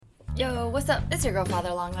Yo, what's up? It's your girl,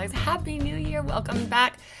 Father Longlegs. Happy New Year. Welcome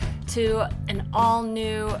back to an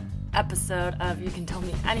all-new episode of You Can Tell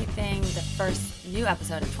Me Anything, the first new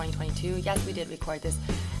episode of 2022. Yes, we did record this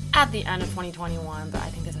at the end of 2021, but I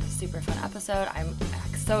think this is a super fun episode. I'm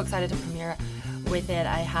so excited to premiere with it.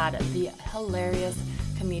 I had the hilarious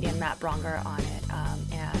comedian Matt Bronger on it,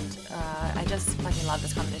 and I just fucking love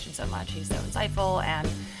this conversation so much. He's so insightful and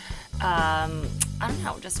I don't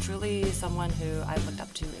know, just truly someone who I've looked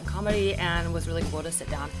up to in comedy and was really cool to sit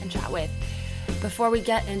down and chat with. Before we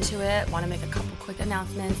get into it, I want to make a couple quick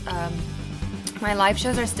announcements. My live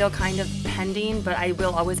shows are still kind of pending, but I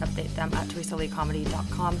will always update them at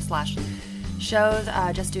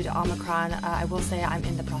teresaleecomedy.com/shows. Just due to Omicron, I will say I'm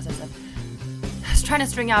in the process of trying to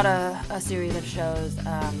string out a series of shows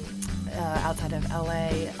outside of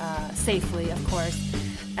LA safely, of course.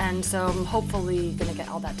 And so I'm hopefully going to get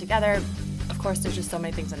all that together. Of course, there's just so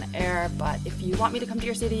many things in the air, but if you want me to come to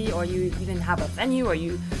your city or you even have a venue or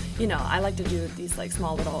you know, I like to do these like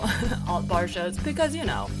small little alt bar shows because, you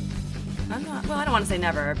know, I'm not, well, I don't want to say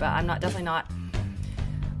never, but I'm definitely not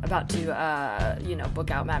about to, book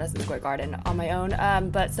out Madison Square Garden on my own.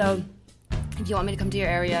 But so if you want me to come to your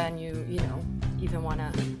area and you even want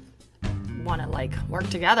to like work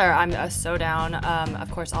together, I'm so down.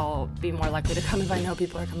 Of course, I'll be more likely to come if I know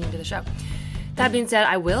people are coming to the show. That being said,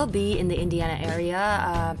 I will be in the Indiana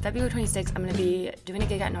area. February 26th, I'm going to be doing a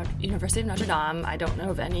gig at University of Notre Dame. I don't know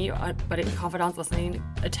of any, but if confidants listening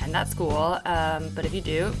attend that school. But if you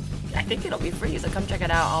do, I think it'll be free, so come check it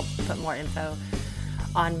out. I'll put more info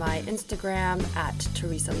on my Instagram at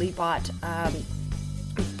Teresa Leapot.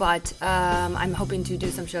 But I'm hoping to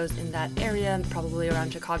do some shows in that area, probably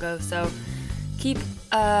around Chicago. So keep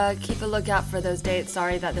a lookout for those dates.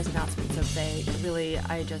 Sorry that this announcement's so vague. Really,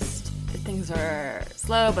 things are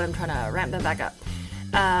slow, but I'm trying to ramp them back up.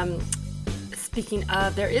 Speaking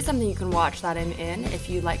of, there is something you can watch that I'm in if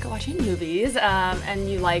you like watching movies and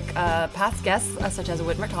you like past guests such as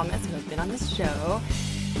Whitmer Thomas, who has been on this show,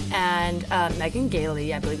 and Megan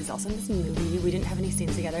Gailey, I believe, is also in this movie. We didn't have any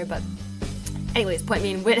scenes together, but anyways, point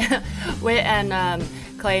being, Whit and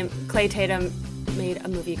Clay Tatum made a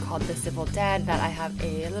movie called The Civil Dead that I have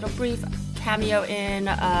a little brief cameo in.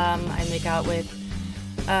 I make out with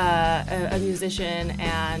a musician,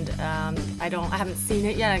 and I haven't seen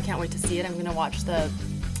it yet. I can't wait to see it. I'm gonna watch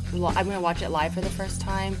it live for the first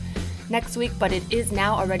time next week, but it is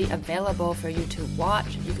now already available for you to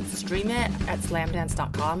watch. You can stream it at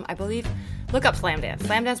slamdance.com, I believe. Look up Slamdance.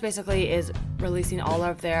 Slamdance basically is releasing all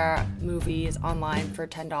of their movies online for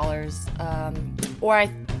 $10, or I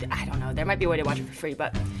don't know. There might be a way to watch it for free,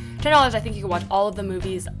 but $10. I think you can watch all of the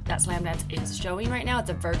movies that Slamdance is showing right now. It's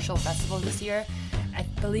a virtual festival this year. I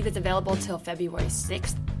believe it's available till February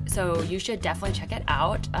 6th, so you should definitely check it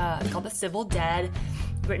out. It's called The Civil Dead,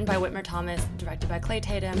 written by Whitmer Thomas, directed by Clay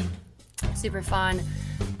Tatum. Super fun.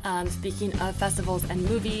 Speaking of festivals and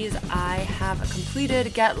movies, I have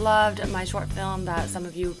completed Get Loved, my short film that some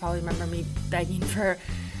of you probably remember me begging for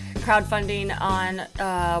crowdfunding on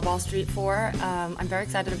Wall Street for. I'm very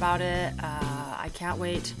excited about it. I can't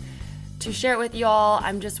wait to share it with y'all.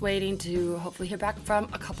 I'm just waiting to hopefully hear back from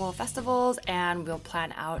a couple of festivals, and we'll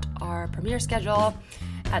plan out our premiere schedule.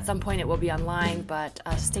 At some point it will be online, but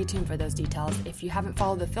stay tuned for those details. If you haven't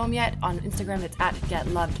followed the film yet, on Instagram it's at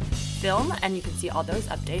GetLovedFilm, and you can see all those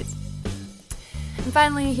updates. And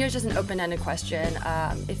finally, here's just an open-ended question.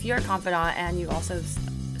 If you're a confidant and you also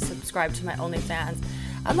subscribe to my OnlyFans,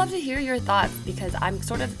 I'd love to hear your thoughts, because I'm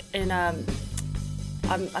sort of in I'm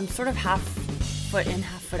sort of half foot in,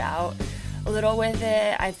 half foot out a little with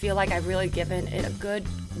it. I feel like I've really given it a good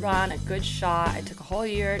run, a good shot. I took a whole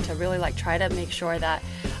year to really try to make sure that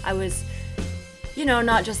I was,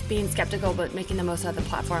 not just being skeptical, but making the most out of the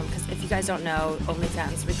platform. Because if you guys don't know,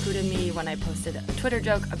 OnlyFans recruited me when I posted a Twitter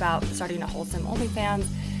joke about starting a wholesome OnlyFans,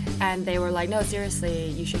 and they were like, no, seriously,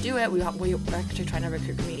 you should do it. We're actually trying to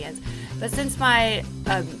recruit comedians. But since my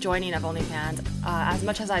joining of OnlyFans, as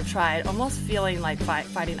much as I've tried, almost feeling like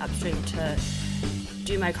fighting upstream to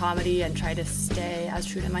do my comedy and try to stay as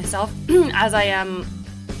true to myself as I am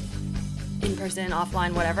in person,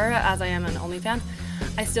 offline, whatever, as I am an OnlyFans,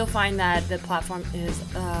 I still find that the platform is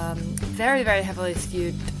very, very heavily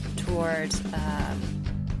skewed towards, I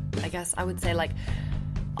guess I would say,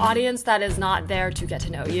 audience that is not there to get to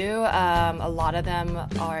know you. A lot of them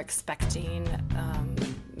are expecting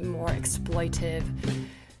more exploitive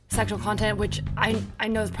sexual content, which I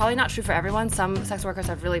know is probably not true for everyone. Some sex workers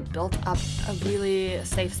have really built up a really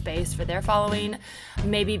safe space for their following,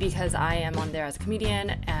 maybe because I am on there as a comedian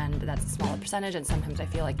and that's a smaller percentage, and sometimes I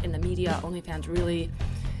feel like in the media, OnlyFans really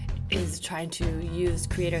is trying to use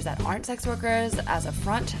creators that aren't sex workers as a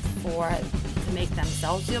front to make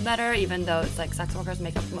themselves feel better, even though it's like sex workers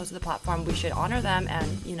make up most of the platform. We should honor them, and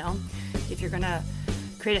if you're gonna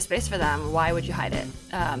create a space for them, why would you hide it?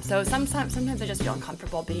 So sometimes I just feel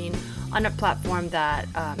uncomfortable being on a platform that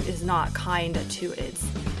is not kind to its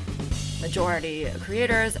majority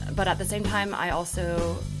creators, but at the same time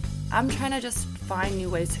I'm trying to just find new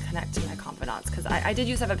ways to connect to my confidants, because I did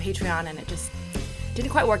used to have a Patreon and it just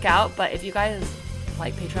didn't quite work out. But if you guys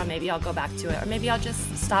like Patreon, maybe I'll go back to it, or maybe I'll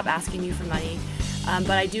just stop asking you for money.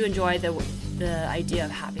 But I do enjoy the idea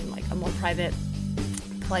of having like a more private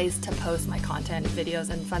place to post my content, videos,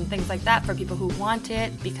 and fun things like that for people who want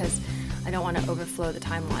it, because I don't want to overflow the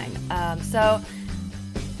timeline. So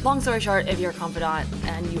long story short, if you're a confidant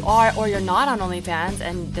and you are or you're not on OnlyFans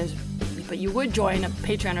but you would join a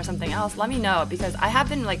Patreon or something else, let me know, because I have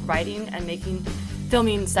been like writing and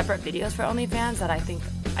filming separate videos for OnlyFans that I think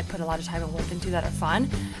I put a lot of time and work into that are fun.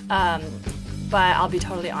 But I'll be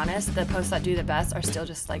totally honest, the posts that do the best are still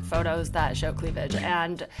just like photos that show cleavage.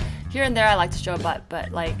 And here and there I like to show a butt,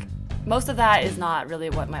 but like most of that is not really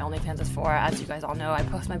what my OnlyFans is for. As you guys all know, I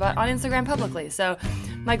post my butt on Instagram publicly. So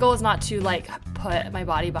my goal is not to like put my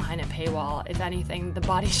body behind a paywall. If anything, the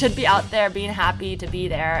body should be out there being happy to be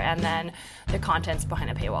there, and then the content's behind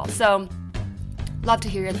a paywall. So love to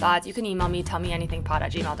hear your thoughts. You can email me,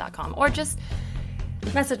 tellmeanythingpod@gmail.com, or just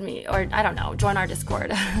message me, or I don't know, join our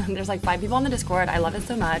Discord. There's like 5 people on the Discord. I love it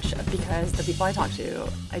so much because the people I do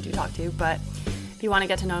talk to. But if you want to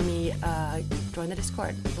get to know me, join the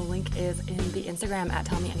Discord. The link is in the Instagram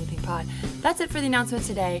 @tellmeanythingpod. That's it for the announcement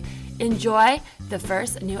today. Enjoy the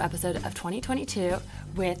first new episode of 2022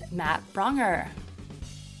 with Matt Bronger.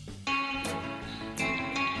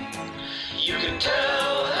 You can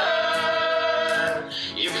tell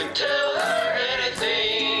her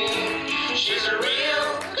anything. She's a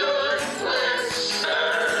real good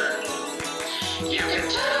listener. You can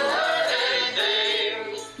tell her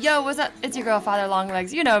anything. Yo, what's up? It's your girl, Father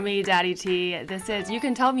Longlegs. You know me, Daddy T. This is You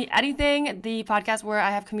Can Tell Me Anything, the podcast where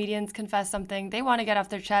I have comedians confess something they want to get off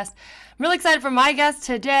their chest. I'm really excited for my guest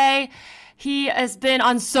today. He has been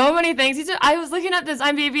on so many things. I was looking at this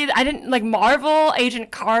IMDb. I didn't like Marvel, Agent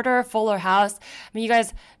Carter, Fuller House. I mean, you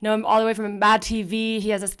guys know him all the way from Mad TV. He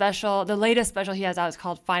has a special. The latest special he has out is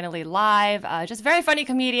called Finally Live. Just very funny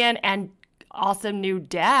comedian and awesome new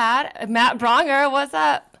dad. Matt Bronger, what's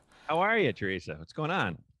up? How are you, Teresa? What's going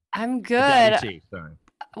on? I'm good. Daddy T, sorry.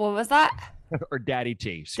 What was that? Or Daddy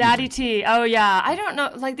T. Daddy T. Oh, yeah. I don't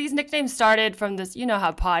know. Like, these nicknames started from this, you know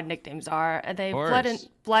how pod nicknames are. They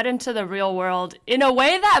bled into the real world in a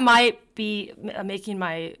way that might be making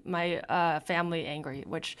my family angry,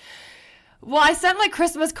 which... Well, I sent like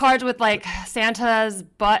Christmas cards with like Santa's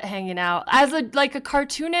butt hanging out as a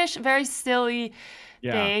cartoonish, very silly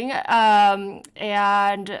thing.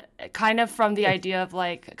 And kind of from the idea of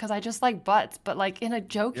like, because I just like butts, but like in a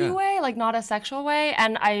jokey way, like not a sexual way.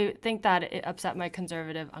 And I think that it upset my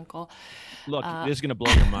conservative uncle. Look, this is gonna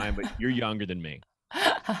blow your mind, but you're younger than me.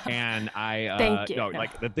 And I thank you. No,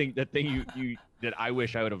 like the thing you that I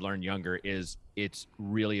wish I would have learned younger is it's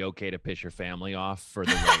really okay to piss your family off for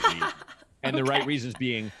the right reason. And the right reasons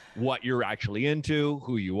being what you're actually into,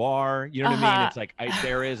 who you are. You know what I mean? It's like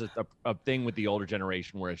there is a thing with the older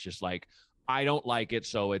generation where it's just like, I don't like it,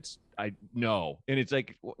 so no. And it's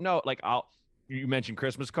like, no, like you mentioned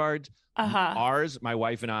Christmas cards. Ours, my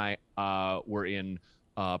wife and I were in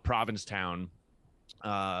Provincetown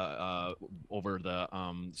over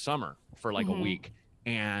the summer for like a week.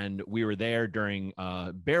 And we were there during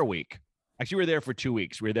Bear Week. Actually, we were there for 2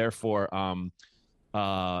 weeks. We were there for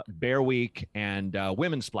Bear Week and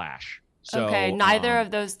Women's Splash. So, okay, neither of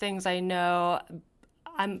those things I know.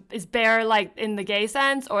 Is Bear like in the gay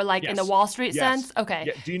sense or like in the Wall Street sense? Okay.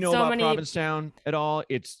 Yeah. Do you know about Provincetown at all?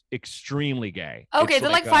 It's extremely gay. Okay, is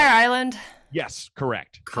it like Fire Island? Yes,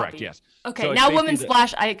 correct. Copy. Correct, yes. Okay, so now Women's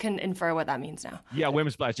Splash, I can infer what that means now. Yeah,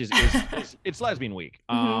 Women's Splash is it's Lesbian Week.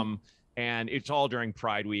 And it's all during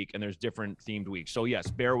Pride Week, and there's different themed weeks. So yes,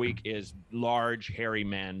 Bear Week is large, hairy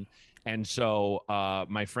men. And so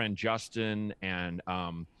my friend Justin and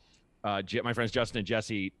my friends Justin and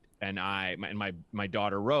Jesse and I and my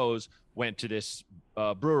daughter Rose went to this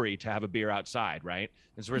brewery to have a beer outside, right?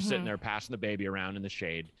 And so we're sitting there passing the baby around in the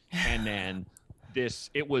shade, and then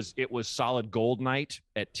it was solid gold night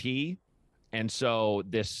at tea. And so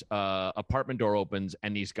this apartment door opens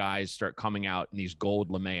and these guys start coming out in these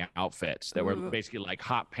gold lame outfits that were basically like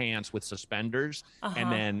hot pants with suspenders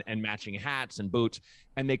and matching hats and boots.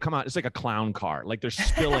 And they come out, it's like a clown car. Like they're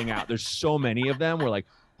spilling out. There's so many of them. We're like,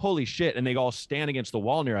 holy shit. And they all stand against the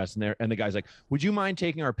wall near us. And the guy's like, would you mind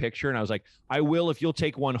taking our picture? And I was like, I will if you'll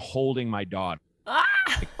take one holding my daughter.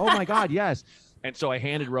 Like, oh my God, yes. And so I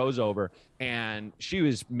handed Rose over, and she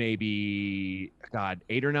was maybe, God,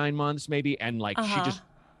 8 or 9 months maybe. And like, she just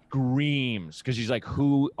screams because she's like,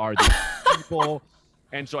 who are these people?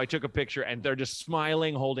 And so I took a picture, and they're just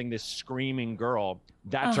smiling, holding this screaming girl.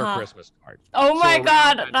 That's her Christmas card. Oh my So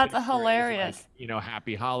God, that's picture hilarious. is like, you know,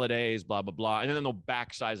 happy holidays, blah, blah, blah. And then they'll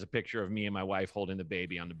backsize a picture of me and my wife holding the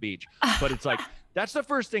baby on the beach. But it's like, that's the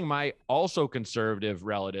first thing my also conservative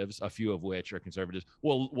relatives, a few of which are conservatives,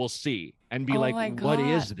 will see and be like, what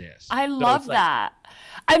is this? I love that.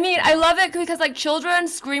 I mean, I love it because like children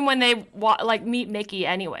scream when they like meet Mickey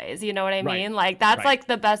anyways. You know what I mean? Like that's like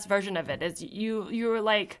the best version of it is you're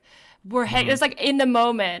like, it's like in the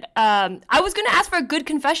moment. I was going to ask for a good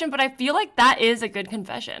confession, but I feel like that is a good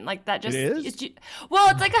confession. Like that just, it's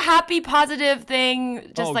like a happy, positive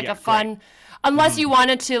thing. Just a fun, unless you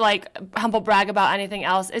wanted to like humble brag about anything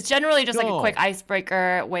else. It's generally just like a quick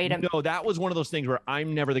icebreaker way to. No, that was one of those things where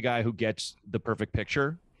I'm never the guy who gets the perfect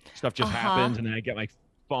picture. Stuff just happens, and then I get my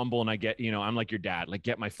fumble, and I get, I'm like your dad, like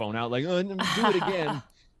get my phone out, like, oh, do it again.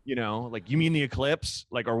 Like, you mean the eclipse,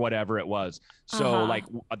 like, or whatever it was. So like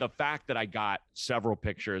the fact that I got several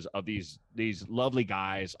pictures of these lovely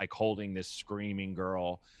guys, like holding this screaming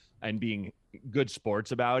girl and being good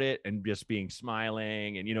sports about it and just being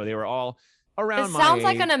smiling. And, they were all around my age. It sounds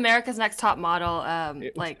like an America's Next Top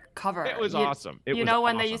Model, like cover. It was awesome.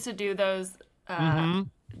 When they used to do those, wow.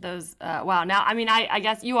 Now, I mean, I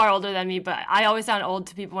guess you are older than me, but I always sound old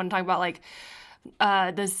to people when talking about like,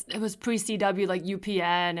 it was pre-CW, like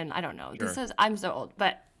UPN, and I don't know. Sure. I'm so old,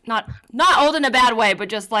 but not old in a bad way, but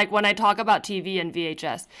just like when I talk about TV and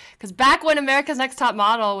VHS, because back when America's Next Top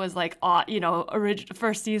Model was like,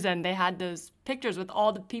 first season, they had those pictures with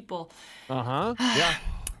all the people. Yeah.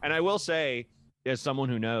 And I will say, as someone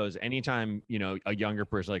who knows, anytime a younger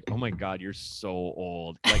person like, oh my God, you're so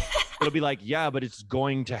old, like it'll be like, yeah, but it's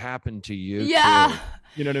going to happen to you. Yeah. Too.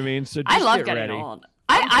 You know what I mean? So just I love get getting ready. old.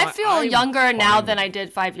 I feel younger now than I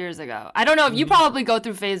did 5 years ago. I don't know if you probably go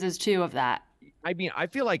through phases too of that. I mean, I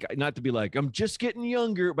feel like, not to be like, I'm just getting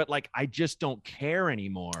younger, but like, I just don't care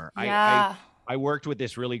anymore. Yeah. I worked with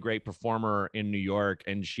this really great performer in New York,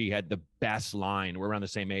 and she had the best line. We're around the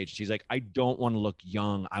same age. She's like, I don't want to look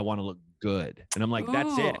young. I want to look good. And I'm like,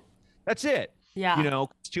 that's it. That's it. Yeah.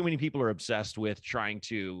 Too many people are obsessed with trying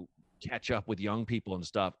to catch up with young people and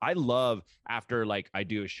stuff. I love after like I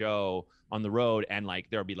do a show on the road and like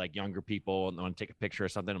there'll be like younger people and they want to take a picture or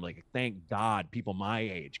something. I'm like, thank God, people my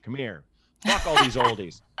age, come here. Fuck all these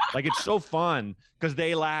oldies. Like, it's so fun because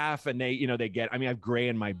they laugh and they, they get, I mean, I have gray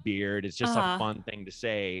in my beard. It's just a fun thing to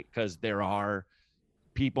say because there are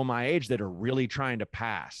people my age that are really trying to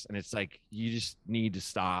pass. And it's like, you just need to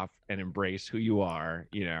stop and embrace who you are.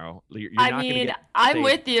 You're not gonna I'm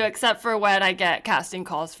with you, except for when I get casting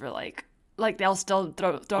calls for like they'll still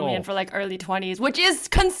throw me in for like early 20s, which is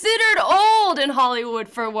considered old in Hollywood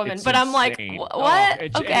for a woman. But I'm like,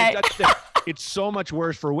 what? Okay. It's so much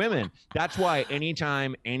worse for women. That's why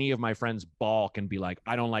anytime any of my friends balk and be like,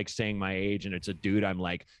 I don't like saying my age, and it's a dude, I'm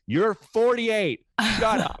like, you're 48.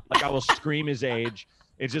 Shut up. Like, I will scream his age.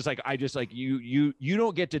 It's just like, you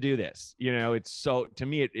don't get to do this. It's so, to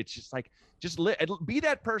me, it's just like, be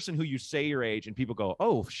that person who you say your age and people go,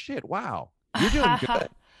 oh shit, wow, you're doing good.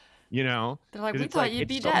 They're like, we thought you'd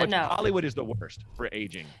be dead. No, Hollywood is the worst for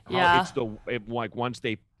aging. Yeah. It's like once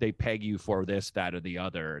they peg you for this, that, or the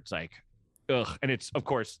other, it's like, ugh. And it's, of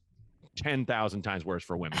course, 10,000 times worse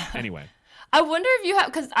for women. Anyway. I wonder if you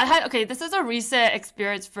have, because this is a recent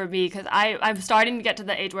experience for me, because I'm starting to get to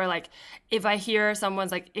the age where, like, if I hear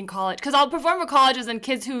someone's, like, in college, because I'll perform for colleges and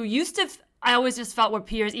kids who used to, I always just felt were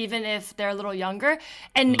peers, even if they're a little younger.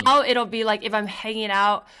 And now it'll be, like, if I'm hanging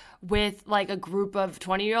out with, like, a group of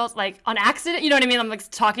 20-year-olds, like, on accident, you know what I mean? I'm, like,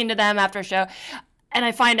 talking to them after a show. And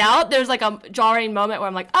I find out there's like a jarring moment where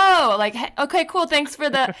I'm like, oh, like, hey, okay, cool, thanks for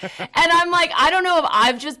the, and I'm like, I don't know if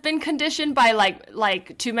I've just been conditioned by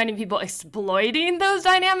like too many people exploiting those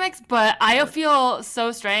dynamics, but I feel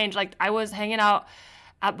so strange. Like, I was hanging out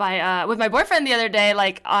at with my boyfriend the other day,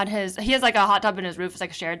 like he has like a hot tub in his roof. It's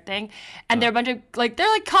like a shared thing. And they're a bunch of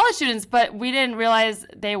they're like college students, but we didn't realize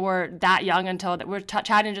they were that young until we're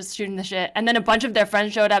chatting, just shooting the shit. And then a bunch of their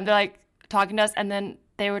friends showed up. They're like talking to us. And then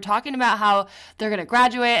they were talking about how they're going to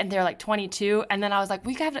graduate and they're like 22. And then I was like,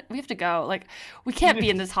 we have to go. Like, we can't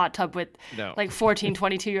be in this hot tub with like 14,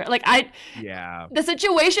 22 years. Like the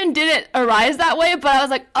situation didn't arise that way, but I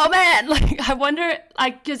was like, oh man, like I wonder,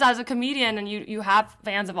 like, because as a comedian and you have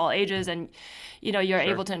fans of all ages and, you know, you're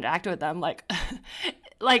able to interact with them. Like,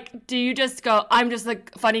 like, do you just go, I'm just a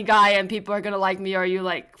funny guy and people are going to like me? Or are you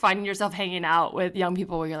like finding yourself hanging out with young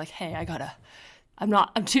people where you're like, hey,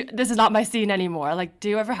 this is not my scene anymore. Like, do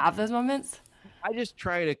you ever have those moments? I just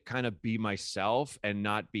try to kind of be myself and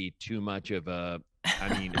not be too much of I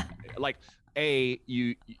mean, like,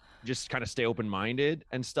 you just kind of stay open-minded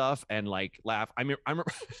and stuff and like laugh. I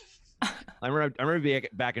remember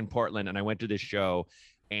back in Portland and I went to this show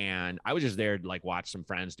and I was just there to like watch some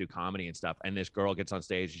friends do comedy and stuff. And this girl gets on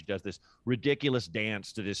stage, she does this ridiculous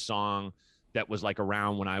dance to this song that was like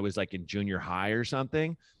around when I was like in junior high or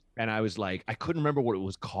something. And I was like, I couldn't remember what it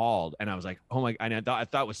was called. And I was like, oh my, and I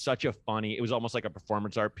thought it was such a funny, it was almost like a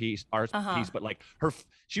performance art piece, but like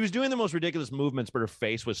she was doing the most ridiculous movements, but her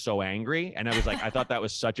face was so angry. And I was like, I thought that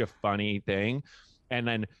was such a funny thing. And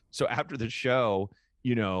then, so after the show,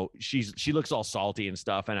 you know, she looks all salty and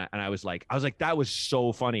stuff. And I was like, that was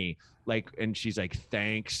so funny. Like, and she's like,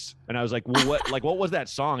 thanks. And I was like, well, what was that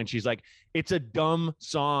song? And she's like, it's a dumb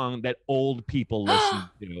song that old people listen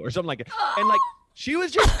to or something like that. And like, she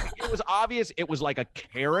was just, it was obvious it was like a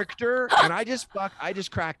character. And I just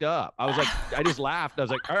cracked up. I was like, I just laughed. I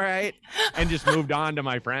was like, all right. And just moved on to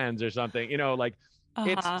my friends or something, you know, like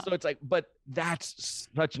it's like, but that's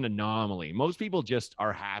such an anomaly. Most people just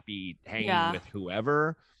are happy hanging with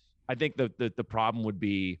whoever. I think the problem would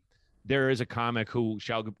be there is a comic who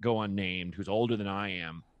shall go unnamed, who's older than I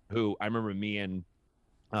am, who I remember me and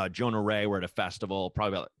Jonah Ray were at a festival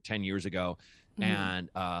probably about 10 years ago. And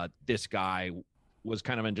this guy was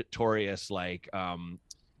kind of a notorious, like,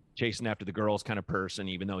 chasing after the girls kind of person,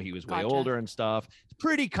 even though he was way older and stuff. It's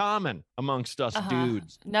pretty common amongst us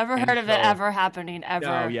dudes. Never heard of it ever happening, ever.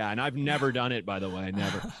 No, yeah, and I've never done it, by the way,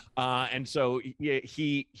 never. And so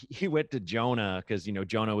he went to Jonah because, you know,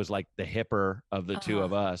 Jonah was like the hipper of the two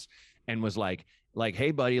of us and was like,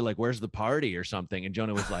 hey, buddy, like, where's the party or something? And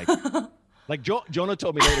Jonah was like, like Jonah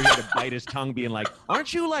told me later he had to bite his tongue being like,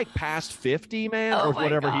 aren't you like past 50, man? Or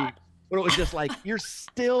whatever but it was just like, you're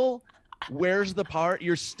still, where's the part?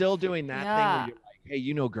 You're still doing that thing where you're like, hey,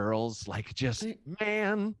 you know, girls, like, just,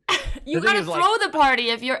 man. You gotta throw the party.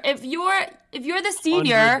 If you're the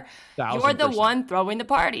senior, you're the one throwing the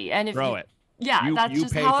party. And if throw it. Yeah, that's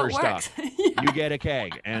just how it works. You get a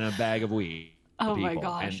keg and a bag of weed. Oh my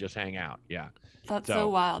gosh. And just hang out. Yeah. That's so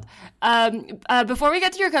wild. Before we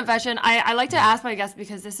get to your confession, I like to ask my guests,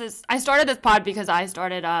 because I started this pod because I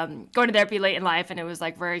started going to therapy late in life, and it was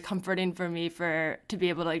like very comforting for me to be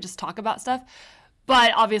able to like just talk about stuff.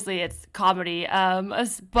 But obviously it's comedy.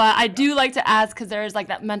 But I do like to ask, because there's like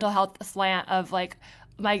that mental health slant of like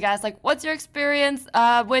my guests, like, what's your experience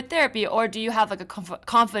with therapy? Or do you have like a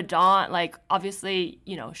confidant? Like, obviously,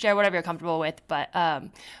 you know, share whatever you're comfortable with, but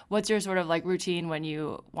what's your sort of like routine when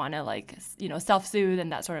you want to like, you know, self-soothe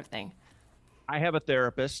and that sort of thing? I have a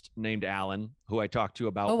therapist named Alan who I talk to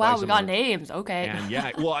about. Oh, wow. We got names. Okay. And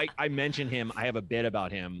yeah, well, I mentioned him. I have a bit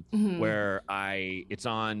about him where it's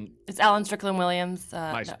Alan Strickland Williams.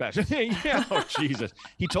 My special. Yeah. Oh, Jesus.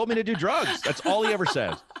 He told me to do drugs. That's all he ever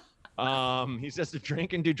says. He says to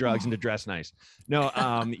drink and do drugs and to dress nice. No,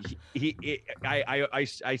 I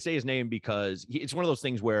say his name because it's one of those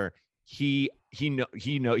things where he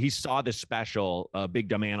saw this special, Big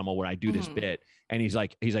Dumb Animal, where I do this bit, and he's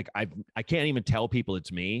like, I can't even tell people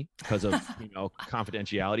it's me because of, you know,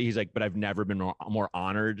 confidentiality. He's like, but I've never been more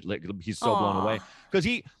honored. Like, he's so blown away because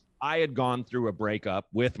I had gone through a breakup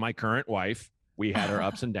with my current wife. We had our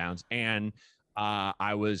ups and downs, and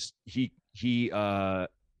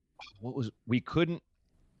we couldn't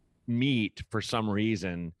meet for some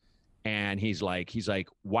reason. And he's like,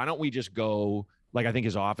 why don't we just go, like, I think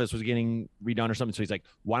his office was getting redone or something. So he's like,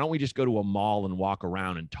 why don't we just go to a mall and walk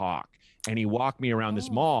around and talk? And he walked me around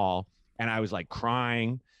this mall, and I was like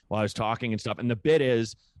crying while I was talking and stuff. And the bit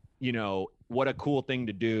is, you know, what a cool thing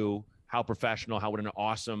to do, how professional, what an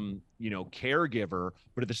awesome, you know, caregiver.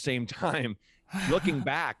 But at the same time, looking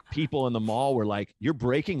back, people in the mall were like, you're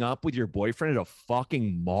breaking up with your boyfriend at a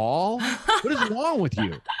fucking mall? What is wrong with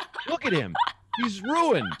you? Look at him. He's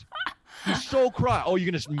ruined. He's so cry. Oh,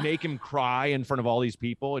 you're going to make him cry in front of all these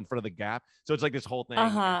people in front of the Gap? So it's like this whole thing.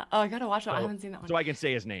 Oh, I got to watch it. I haven't seen that one. So I can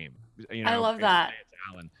say his name. You know, I love that. It's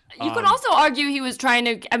Alan. You could also argue he was trying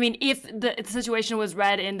to, I mean, if the situation was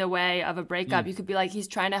read in the way of a breakup, you could be like, he's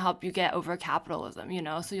trying to help you get over capitalism, you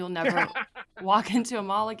know, so you'll never walk into a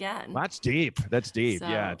mall again. That's deep. That's deep. So-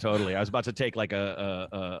 Yeah, totally. I was about to take like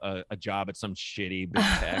a job at some shitty big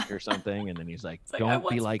tech or something, and then he's like, It's like, I "Don't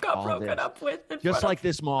be once like got all broken this. up with in Just front like of-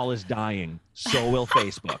 this mall is dying, so will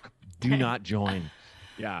Facebook. Do Okay. not join."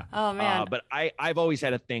 Yeah. Oh man. But I've always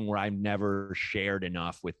had a thing where I've never shared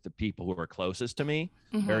enough with the people who are closest to me.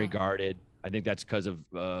 Very Mhm. guarded. I think that's because of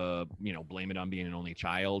blame it on being an only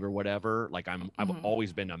child or whatever. Like I've Mhm.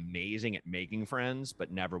 always been amazing at making friends,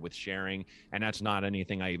 but never with sharing. And that's not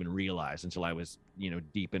anything I even realized until I was,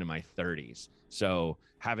 deep into my 30s. So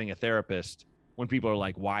having a therapist, when people are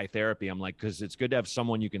like, why therapy? I'm like, because it's good to have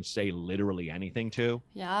someone you can say literally anything to,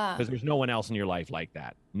 Yeah. because there's no one else in your life like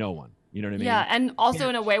that. No one. You know what I mean? Yeah, and also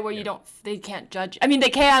in a way where they can't judge. I mean, they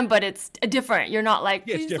can, but it's different. You're not like,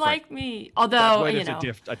 Yeah, it's please different. like me. Although, That's why you it's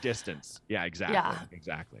know. a distance. Yeah, exactly. Yeah.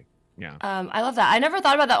 Exactly. Yeah. I love that. I never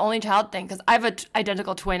thought about that only child thing because I have an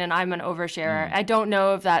identical twin and I'm an oversharer. I don't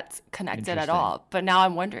know if that's connected at Interesting. all, but now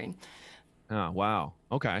I'm wondering. Oh, wow.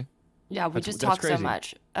 Okay. Yeah, we That's- just that's talk so crazy.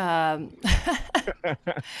 much.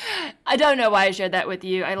 I don't know why I shared that with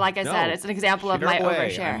you. Like I said, No, it's an example of share my away.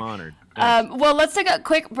 overshare. I'm honored. Thanks. Well, let's take a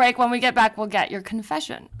quick break. When we get back, we'll get your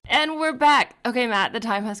confession. And we're back. Okay, Matt, the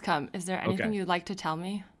time has come. Is there anything Okay. you'd like to tell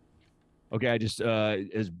me? Okay, I just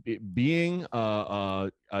being a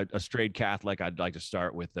straight Catholic, I'd like to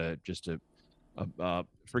start with just a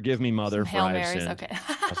forgive me, Mother, Some for Hail I have Marys. sinned. Okay.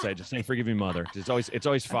 I'll say just saying forgive me, Mother, 'cause it's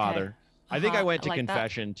always Father. I think I Uh-huh, went to I like that.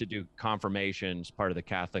 confession to do confirmations, part of the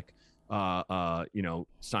Catholic,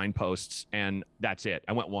 signposts, and that's it.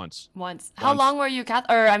 I went once. Once. How Once. long were you Catholic?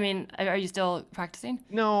 Or, I mean, are you still practicing?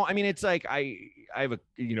 No, I mean it's like I have a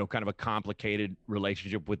kind of a complicated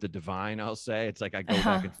relationship with the divine. I'll say it's like I go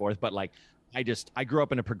back and forth, but like I grew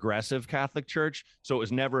up in a progressive Catholic church, so it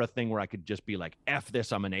was never a thing where I could just be like, "F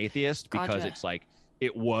this, I'm an atheist," because Gotcha. it's like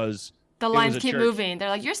it was. The was lines a keep church- moving. They're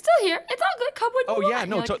like, you're still here. It's all good. Come when you Oh want. yeah, And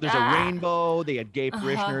no, you're like, there's "Ah." a rainbow. They had gay Uh-huh.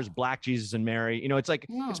 parishioners, Black Jesus and Mary. It's like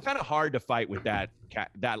No. it's kind of hard to fight with that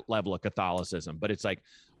level of Catholicism. But it's like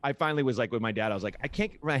I finally was like with my dad. I was like, I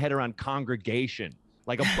can't get my head around congregation.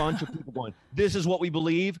 Like a bunch of people going, this is what we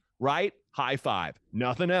believe, right? High five.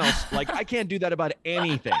 Nothing else. Like I can't do that about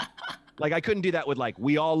anything. Like I couldn't do that with like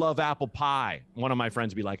we all love apple pie. One of my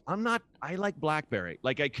friends would be like, I like blackberry.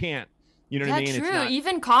 Like I can't. You know what I mean? That's It's true. not-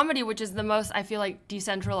 Even comedy, which is the most, I feel like,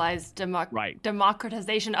 decentralized Right.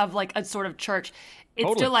 democratization of like a sort of church, it's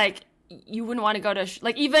Totally. still like you wouldn't want to go to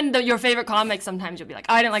like even your favorite comics. Sometimes you'll be like,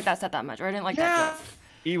 oh, I didn't like that set that much, or I didn't like that joke.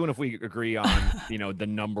 Even if we agree on, the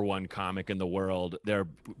number one comic in the world,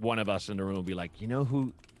 one of us in the room will be like,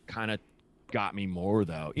 who kind of got me more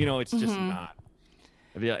though? It's just not.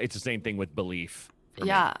 I feel like it's the same thing with belief. for me.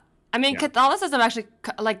 Yeah. I mean, Yeah. Catholicism actually,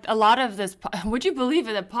 like a lot of this, would you believe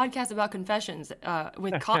it? A podcast about confessions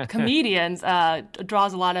with comedians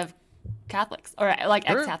draws a lot of Catholics or like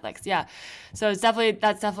Sure. ex-Catholics. Yeah. So that's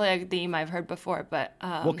definitely a theme I've heard before. But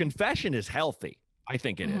Well, confession is healthy. I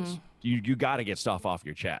think it is. You got to get stuff off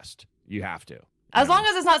your chest. You have to. as long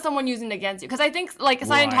as it's not someone using it against you, because I think like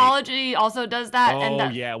Scientology also does that. Oh and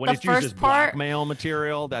that, yeah, when the it's used as first part. blackmail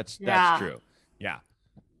material, that's Yeah. true. Yeah.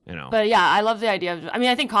 But yeah, I love the idea of. I mean,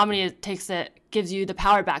 I think comedy gives you the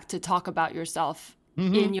power back to talk about yourself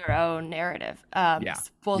in your own narrative. Yeah.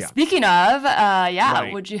 Well, Yeah. speaking of, Right.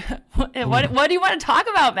 would you? what do you want to talk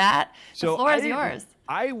about, Matt? The floor is yours.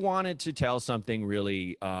 I wanted to tell something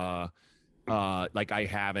really, like I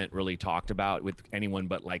haven't really talked about with anyone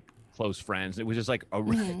but like close friends. It was just like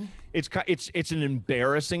it's an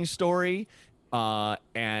embarrassing story,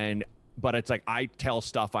 but it's like I tell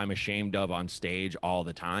stuff I'm ashamed of on stage all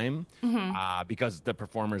the time, because the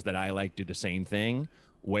performers that I like do the same thing.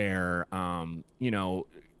 Where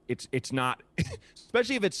it's not,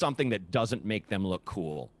 especially if it's something that doesn't make them look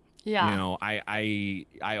cool. Yeah. I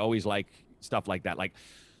always like stuff like that. Like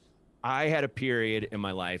I had a period in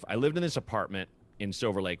my life. I lived in this apartment in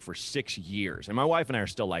Silver Lake for 6 years. And my wife and I are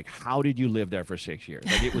still like, how did you live there for 6 years?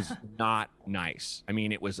 Like it was not nice. I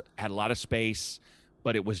mean, had a lot of space,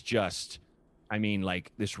 but it was just,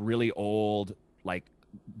 like this really old, like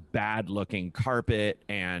bad looking carpet,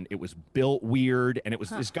 and it was built weird. And it was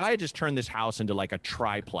this guy had just turned this house into like a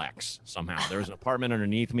triplex somehow. There was an apartment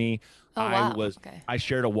underneath me. Oh, wow. Okay. I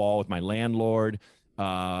shared a wall with my landlord.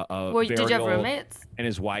 Well, did you have roommates? And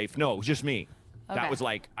his wife. No, it was just me. Okay. That was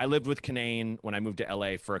like, I lived with Kanane when I moved to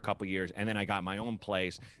LA for a couple years, and then I got my own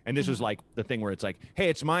place. And this was like the thing where it's like, hey,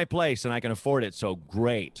 it's my place and I can afford it, so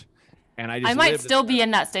great. And I just I might lived still be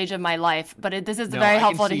in that stage of my life, but this is No, very I can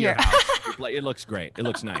helpful to see your hear. house. It looks great. It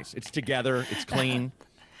looks nice. It's together. It's clean.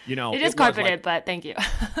 It is was carpeted, like- but thank you.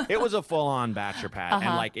 it was a full-on bachelor pad, and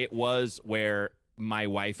Uh-huh. like it was where my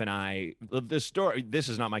wife and I. The story. This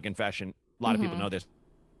is not my confession. a lot of people know this.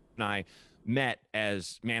 And I met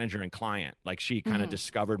as manager and client. Like she kind of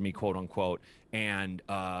discovered me, quote unquote. And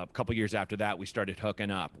a couple years after that, we started hooking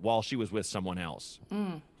up while she was with someone else.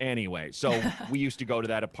 Anyway, so we used to go to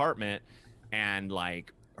that apartment and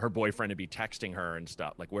like her boyfriend would be texting her and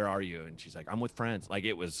stuff. Like, where are you? And she's like, I'm with friends. Like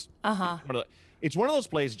it was, it's one of those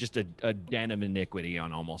places, just a den of iniquity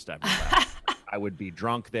on almost every level. I would be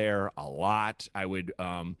drunk there a lot. I would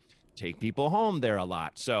take people home there a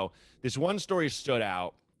lot. So this one story stood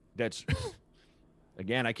out. That's,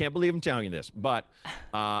 again, I can't believe I'm telling you this, but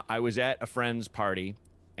I was at a friend's party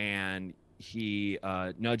and he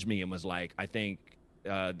nudged me and was like, I think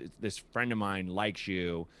this friend of mine likes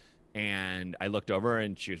you. And I looked over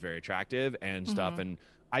and she was very attractive and stuff. And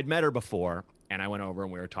I'd met her before and I went over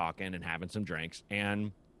and we were talking and having some drinks.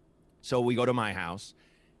 And so we go to my house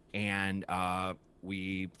and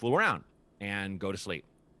we fool around and go to sleep.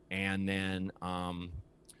 And then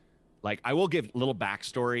like I will give a little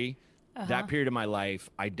backstory. That period of my life,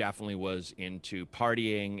 I definitely was into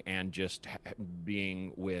partying and just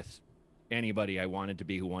being with anybody I wanted to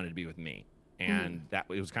be who wanted to be with me. And that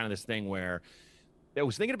it was kind of this thing where I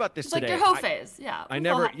was thinking about this It's today. like your hoe phase. Yeah. I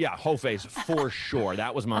never, hoe phase for sure.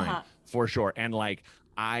 That was mine for sure. And like,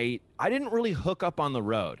 I didn't really hook up on the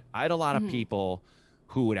road. I had a lot of people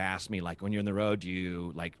who would ask me like, when you're on the road, do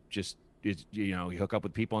you like just, you hook up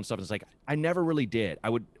with people and stuff. And it's like, I never really did.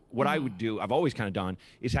 What I would do, I've always kind of done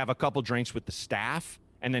is have a couple drinks with the staff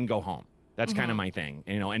and then go home. That's kind of my thing,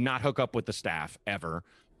 and not hook up with the staff ever.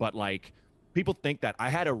 But like people think that I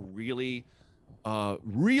had a really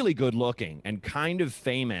good looking and kind of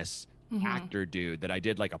famous actor dude that I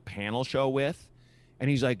did like a panel show with. And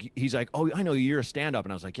he's like, oh, I know you're a stand-up.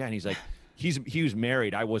 And I was like, yeah. And he's like, he was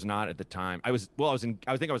married. I was not at the time. I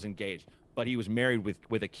think I was engaged, but he was married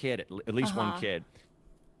with a kid, at least one kid.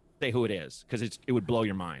 Say who it is, because it would blow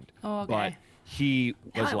your mind. Oh, okay. But he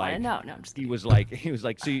was like, no, I'm just kidding. He was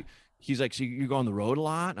like, so you go on the road a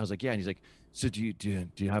lot? And I was like, yeah. And he's like, so do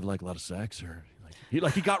you have like a lot of sex or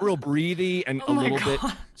like, he got real breathy and a little bit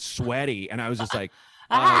sweaty. And I was just like,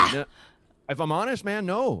 no. If I'm honest, man,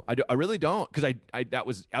 no, I really don't. Cause I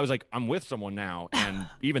was like, I'm with someone now. And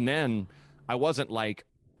even then I wasn't like,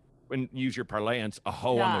 when use your parlance, a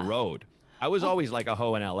hoe on the road. I was always like a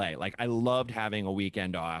hoe in LA. Like I loved having a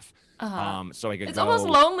weekend off. So I could It's go. almost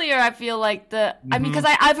lonelier, I feel like I mean, because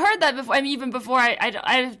I've heard that before. I mean, even before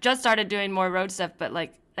I just started doing more road stuff, but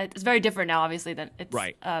like it's very different now, obviously, than it's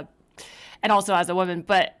Right. And also as a woman,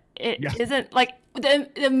 but it isn't like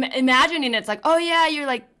imagining it's like, oh yeah, you're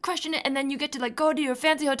like crushing it, and then you get to like go to your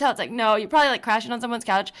fancy hotel. It's like, no, you're probably like crashing on someone's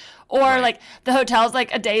couch, or like the hotel's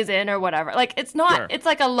like a day's in or whatever. Like it's not. Sure. It's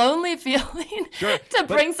like a lonely feeling Sure. to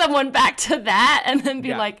bring someone back to that, and then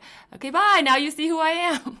be like, okay, bye. Now you see who I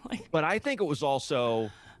am. Like, But I think it was also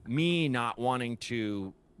me not wanting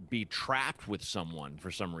to be trapped with someone for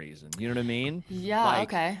some reason. You know what I mean? yeah, Like,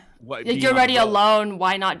 okay. What, Like you're already alone.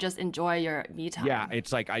 Why not just enjoy your me time? Yeah,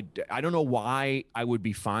 it's like I don't know why I would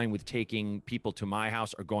be fine with taking people to my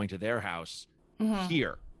house or going to their house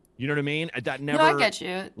here. You know what I mean? That never I get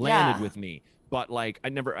you. landed with me. But like I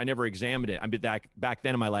never examined it. I mean, back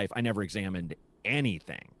then in my life, I never examined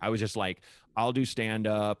anything. I was just like, I'll do stand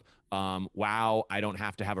up. Wow, I don't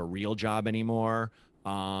have to have a real job anymore.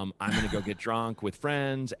 I'm gonna go get drunk with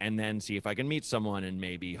friends and then see if I can meet someone and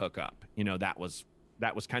maybe hook up.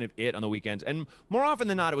 That was kind of it on the weekends. And more often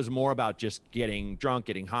than not, it was more about just getting drunk,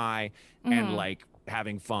 getting high, and like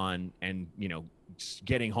having fun and,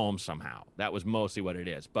 getting home somehow. That was mostly what it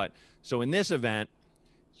is. But so in this event,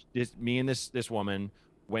 me and this woman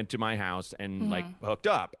went to my house and like hooked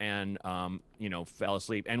up and, fell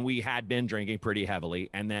asleep. And we had been drinking pretty heavily.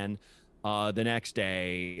 And then the next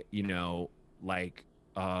day,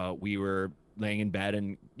 we were laying in bed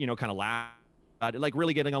and, kind of laughed, like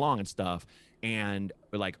really getting along and stuff. And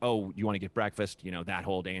we're like, oh, you want to get breakfast? That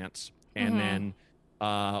whole dance. And then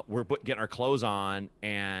we're getting our clothes on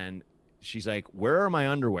and she's like, where are my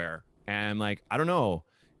underwear? And I'm like, I don't know.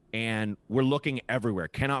 And we're looking everywhere,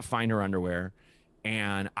 cannot find her underwear.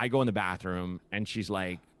 And I go in the bathroom and she's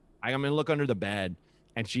like, I'm going to look under the bed.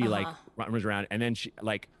 And she like runs around. And then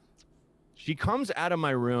she comes out of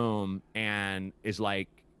my room and is like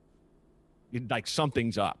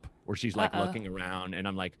something's up, where she's like looking around, and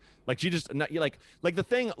I'm like she just you like the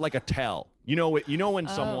thing, like a tell, when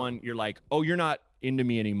someone you're like, oh, you're not into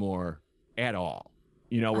me anymore at all,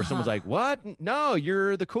 where someone's like, what? No,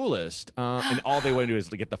 you're the coolest, and all they want to do is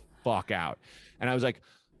to get the fuck out. And I was like,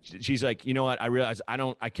 she's like, you know what? I realized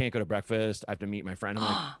I can't go to breakfast. I have to meet my friend. I'm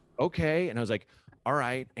like, okay. And I was like, all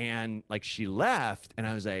right. And like she left, and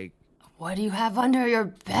I was like, what do you have under your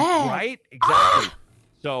bed? Right? Exactly.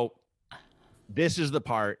 So this is the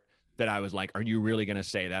part that I was like, are you really going to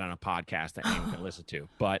say that on a podcast that anyone can listen to?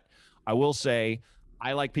 But I will say,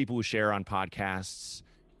 I like people who share on podcasts,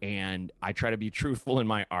 and I try to be truthful in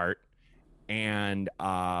my art. And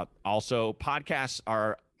also, podcasts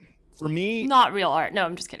are, for me, Not real art. No,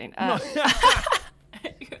 I'm just kidding.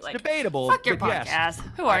 it's debatable. Fuck your but podcast. yes.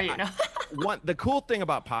 Who are you? No. The cool thing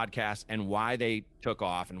about podcasts and why they took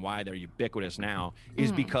off and why they're ubiquitous now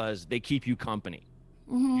is because they keep you company.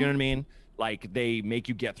 You know what I mean? Like, they make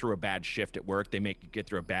you get through a bad shift at work. They make you get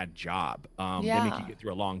through a bad job. They make you get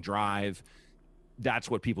through a long drive. That's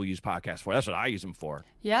what people use podcasts for. That's what I use them for.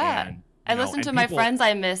 Yeah. And, I you know, listen and to my people- friends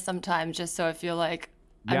I miss sometimes just so I feel like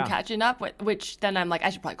I'm Yeah. catching up, which then I'm like, I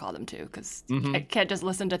should probably call them too, because Mm-hmm. I can't just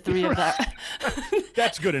listen to 3 of them.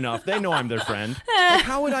 That's good enough. They know I'm their friend. Like,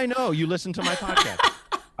 how would I know you listen to my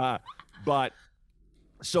podcast? But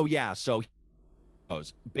so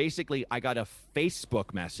basically, I got a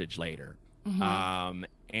Facebook message later.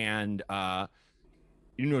 And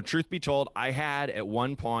truth be told, I had at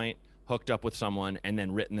one point hooked up with someone and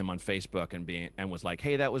then written them on Facebook and was like,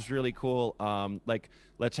 hey, that was really cool. Like,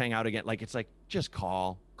 let's hang out again. Like, it's like, just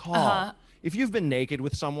call. If you've been naked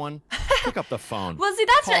with someone, pick up the phone. Well, see,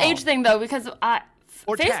 that's an Call. age thing though, because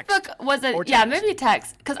Or text. Facebook was Or yeah, text. maybe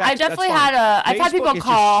text, because I That's definitely fine. I've had people Facebook is just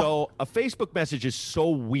call. a Facebook message is so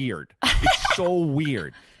weird. It's so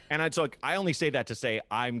weird. And it's like, I only say that to say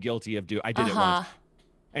I'm guilty of I did it once.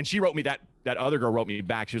 And she wrote me that other girl wrote me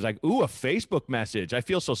back. She was like, ooh, a Facebook message. I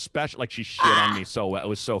feel so special. Like, she shit on me so well. It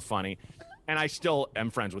was so funny. And I still am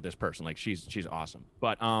friends with this person. Like, she's awesome.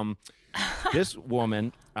 But this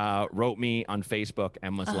woman wrote me on Facebook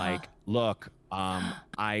and was like, look,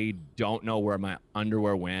 I don't know where my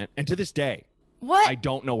underwear went. And to this day, What? I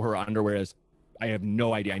don't know where her underwear is. I have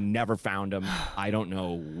no idea. I never found them. I don't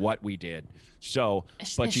know what we did. So,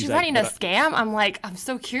 but Is she's she like, running a "But scam? I'm like, I'm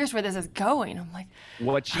so curious where this is going. I'm like,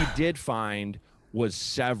 what she did find was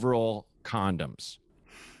several condoms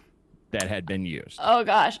that had been used oh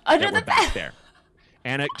gosh, under that the were back bed. there.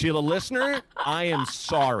 And to the listener, I am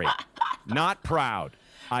sorry, not proud.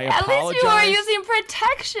 I At apologize. least you are using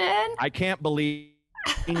protection. I can't believe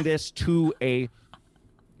this to a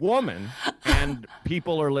woman, and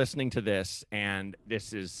people are listening to this, and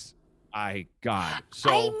this is, God. So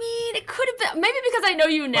I mean, it could have been maybe because I know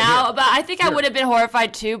you now, but I think I here. would have been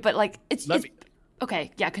horrified too. But like, it's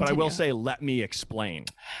okay. Yeah, but continue. I will say, let me explain.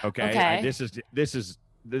 Okay. Okay. This is.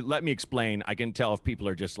 Let me explain. I can tell if people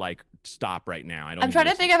are just like, stop right now. I don't. I'm trying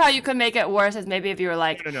to think of how you could make it worse, as maybe if you were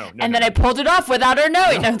like, No, and then I pulled it off without her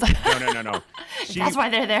knowing. I was like, No. That's why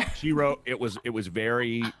they're there. She wrote. It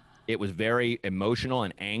was very emotional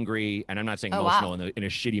and angry, and I'm not saying Oh, emotional wow. in a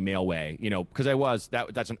shitty male way, because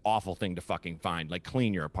that's an awful thing to fucking find. Like,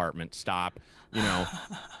 clean your apartment. Stop.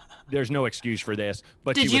 There's no excuse for this.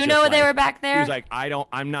 But Did she was you just know like, they were back there? She was like,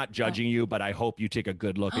 I'm not judging you, but I hope you take a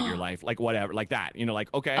good look at your life, like whatever, like that.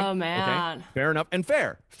 Like, okay. Oh, man. Okay, fair enough and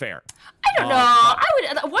fair. I don't know. I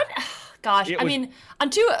would. What? Gosh, It I was- mean, on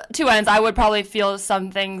two ends, I would probably feel some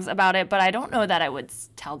things about it, but I don't know that I would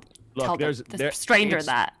tell the stranger it's-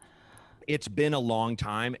 that. It's been a long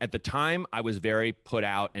time. At the time, I was very put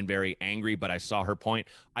out and very angry, but I saw her point.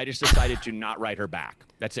 I just decided to not write her back.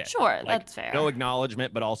 That's it. Sure, Like, that's fair. No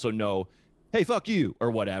acknowledgement, but also no, hey, fuck you,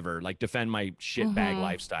 or whatever. Like, defend my shitbag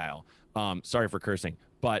lifestyle. Sorry for cursing,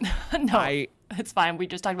 but No, it's fine. We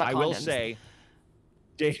just talked about I condoms. will say,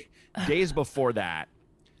 days before that,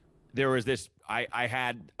 there was this. I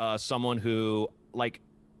had someone who, like,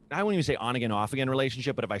 I wouldn't even say on again, off again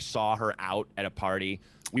relationship, but if I saw her out at a party,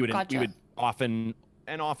 we would often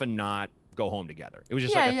not go home together. It was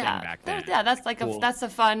just like a thing back then. Yeah, that's like Cool. that's a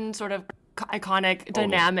fun sort of iconic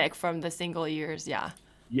dynamic from the single years. Yeah.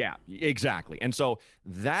 Yeah, exactly. And so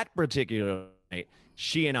that particular night,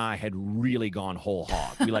 she and I had really gone whole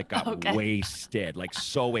hog. We like got Okay. wasted, like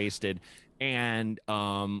so wasted, and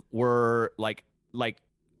we're like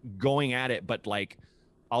going at it, but like,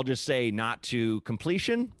 I'll just say not to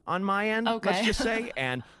completion on my end. Okay. Let's just say,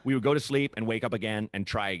 and we would go to sleep and wake up again and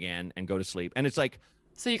try again and go to sleep, and it's like.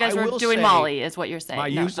 So you guys I were will say, Molly, is what you're saying. My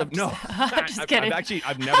use of no, I'm just kidding.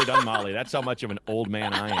 I've never done Molly. That's how much of an old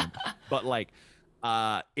man I am. But like,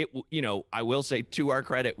 I will say, to our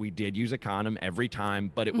credit, we did use a condom every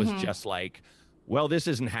time, but it was just like, well, this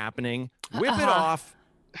isn't happening. Whip it off,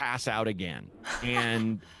 pass out again,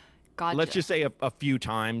 and Gotcha. let's just say a few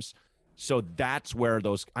times. So that's where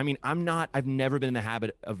I've never been in the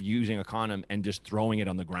habit of using a condom and just throwing it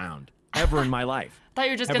on the ground ever in my life. I thought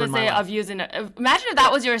you were just Ever going in to my say life. of using it. Imagine if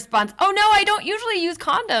that was your response. Oh, no, I don't usually use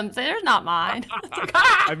condoms. They're not mine. It's like,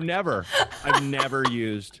 ah! I've never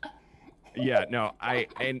used. Yeah, no,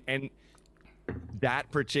 and that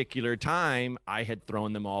particular time I had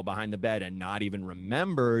thrown them all behind the bed and not even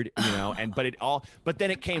remembered, but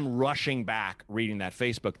then it came rushing back reading that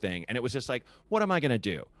Facebook thing. And it was just like, what am I going to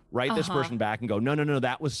do? Write this person back and go, no,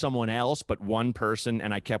 that was someone else, but one person.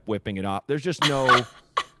 And I kept whipping it up. There's just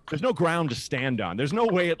there's no ground to stand on. There's no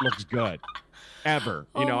way it looks good ever.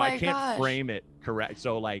 I can't frame it correct.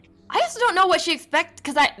 So like, I just don't know what she expects,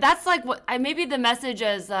 because that's like what maybe the message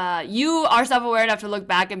is you are self-aware enough to look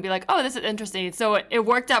back and be like, oh, this is interesting. So it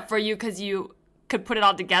worked out for you because you could put it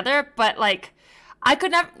all together. But like, I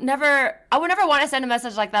would never want to send a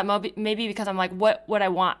message like that. Maybe because I'm like, what would I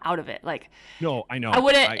want out of it? Like, no, I know. I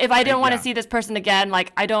wouldn't if I didn't want to see this person again.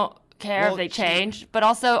 Like, I don't care if they change, but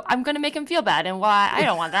also I'm gonna make him feel bad, and why I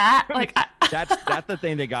don't want that. Like, that's the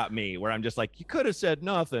thing that got me, where I'm just like, you could have said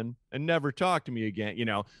nothing and never talked to me again,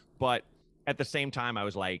 But at the same time, I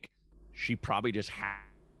was like, she probably just had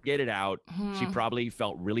to get it out. She probably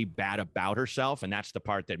felt really bad about herself. And that's the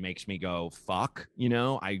part that makes me go, fuck,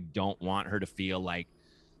 I don't want her to feel like,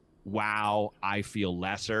 wow, I feel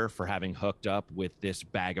lesser for having hooked up with this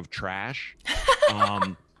bag of trash.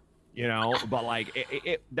 But like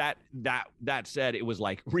that said, it was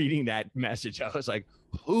like reading that message. I was like,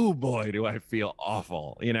 oh boy, do I feel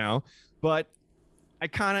awful, but I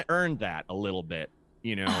kind of earned that a little bit.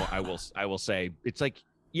 I will say it's like,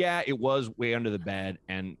 yeah, it was way under the bed,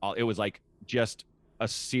 and it was like just a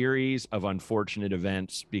series of unfortunate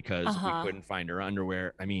events because we couldn't find her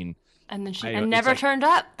underwear. I mean, and then she never turned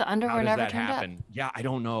up. The underwear never turned happen? Up. Yeah, I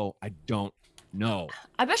don't know. I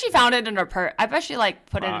bet she found it in her purse. I bet she like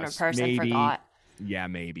put it in her purse and forgot. Yeah,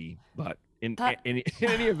 maybe. But in any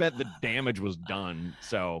event, the damage was done.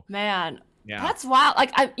 So man. Yeah. That's wild.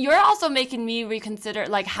 Like, you're also making me reconsider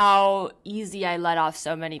like how easy I let off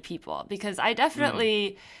so many people, because I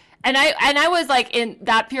definitely, and I was like, in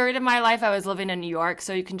that period of my life, I was living in New York,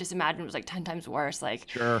 so you can just imagine it was like 10 times worse. Like,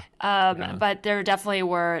 sure. But there definitely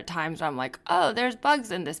were times where I'm like, oh, there's bugs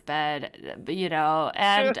in this bed,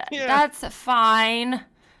 and that's fine,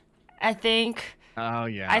 I think. Oh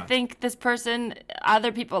yeah. I think this person,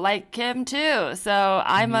 other people like him too. So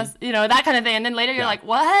I must, that kind of thing. And then later you're like,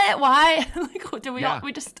 what? Why? Like, do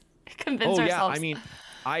we just convince ourselves? Yeah.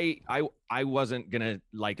 I mean, I wasn't gonna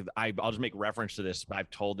I'll just make reference to this. I've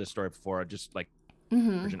told this story before. Just like,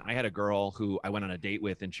 I had a girl who I went on a date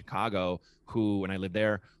with in Chicago, when I lived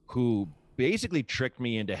there, who basically tricked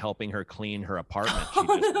me into helping her clean her apartment. She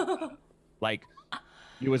just, like.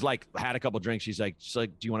 It was like, had a couple drinks. She's like, do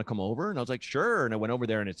you want to come over? And I was like, sure. And I went over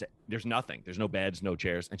there, and there's nothing. There's no beds, no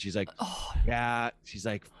chairs. And she's like, yeah. She's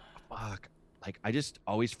like, fuck. Like, I just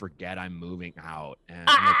always forget I'm moving out. And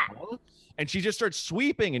I'm like, huh? And she just starts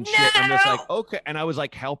sweeping and shit. No! I'm just like, okay. And I was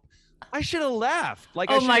like, help. I should have left.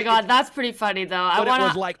 Like, oh my God, that's pretty funny though. But it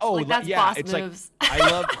was like, that's boss moves. Like,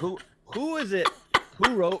 I love who is it?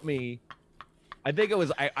 Who wrote me? I think it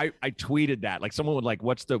was I tweeted that, like, someone would like,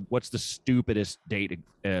 what's the stupidest date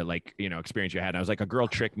experience you had? And I was like, a girl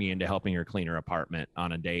tricked me into helping her clean her apartment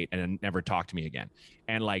on a date and then never talked to me again.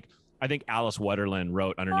 And like, I think Alice Wetterland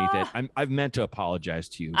wrote underneath it, I've meant to apologize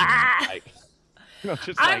to you.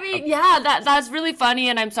 That's really funny,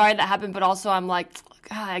 and I'm sorry that happened, but also I'm like,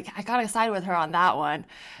 God, I gotta side with her on that one.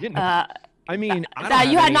 I mean, that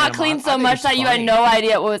you had not cleaned so much that you had no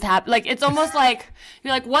idea what was happening. Like, it's almost like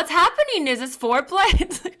you're like, what's happening? Is this foreplay?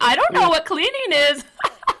 It's like, I don't know what cleaning is.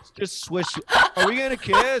 Just swish. Are we gonna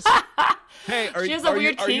kiss? Hey, are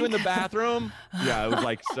you in the bathroom? Yeah, it was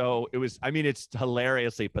like, so it was. I mean, it's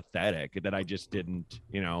hilariously pathetic that I just didn't,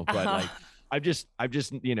 but like. I've just,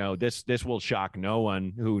 this will shock no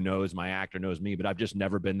one who knows my act or knows me, but I've just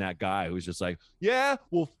never been that guy who's just like, yeah,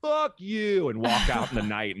 well, fuck you, and walk out in the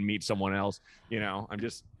night and meet someone else. I'm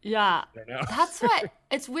just. Yeah. That's what,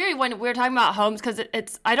 it's weird when we're talking about homes, because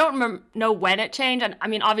I don't know when it changed. And I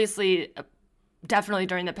mean, obviously, definitely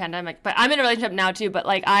during the pandemic, but I'm in a relationship now too. But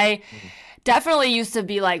like, I definitely used to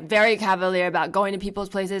be like very cavalier about going to people's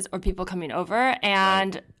places or people coming over.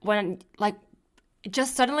 And when like,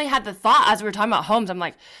 just suddenly had the thought, as we were talking about homes, I'm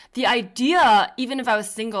like, the idea, even if I was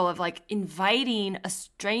single, of like inviting a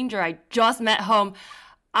stranger I just met home,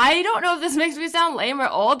 I don't know if this makes me sound lame or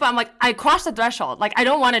old, but I'm like, I crossed the threshold. Like, I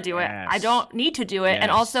don't want to do it. I don't need to do it.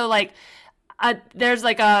 And also like, there's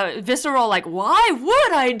like a visceral, like, why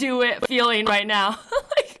would I do it feeling right now?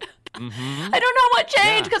 Like, I don't know what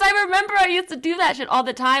changed, because I remember I used to do that shit all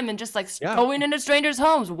the time, and just like going into strangers'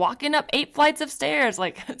 homes, walking up 8 flights of stairs.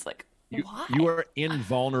 Like, it's like, you are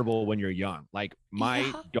invulnerable when you're young. Like,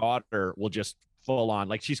 my daughter will just full on,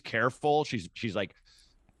 like, she's careful. She's like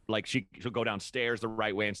like she'll go downstairs the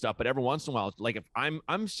right way and stuff. But every once in a while, like if I'm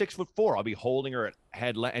 6'4", I'll be holding her at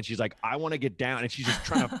and she's like, I want to get down, and she's just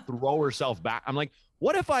trying to throw herself back. I'm like,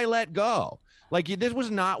 what if I let go? Like this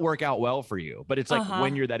was not work out well for you. But it's like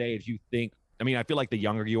when you're that age, you think. I mean, I feel like the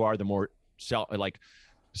younger you are, the more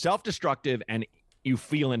self-destructive, and you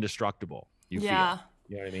feel indestructible. You feel. You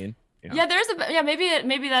know what I mean? Yeah,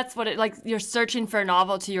 maybe that's what it like. You're searching for a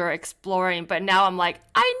novelty, you're exploring, but now I'm like,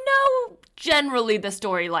 I know generally the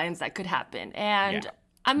storylines that could happen, and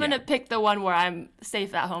I'm gonna pick the one where I'm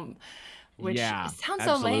safe at home, which sounds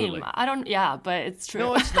so lame. But it's true.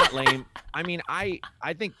 No, it's not lame. I mean, I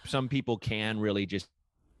think some people can really just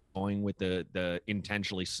going with the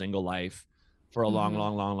intentionally single life for a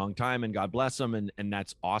long time, and God bless them, and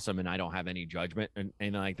that's awesome, and I don't have any judgment and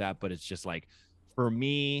anything like that, but it's just like, for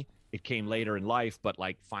me, it came later in life, but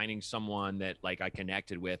like finding someone that like I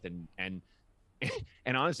connected with and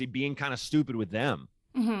honestly being kind of stupid with them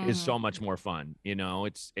is so much more fun. You know,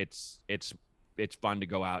 it's fun to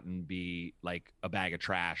go out and be like a bag of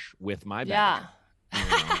trash with my bag. You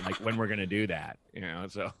know, like when we're going to do that, you know,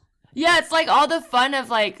 so. Yeah, it's like all the fun of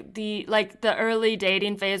like the early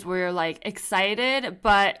dating phase where you're like excited,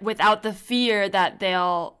 but without the fear that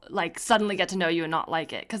they'll like suddenly get to know you and not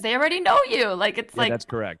like it because they already know you. Like it's like that's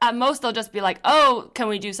correct. At most they'll just be like, "Oh, can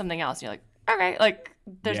we do something else?" And you're like, "Okay." Like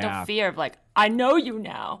there's no fear of like, "I know you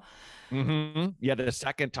now." Yeah, the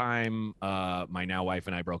second time my now wife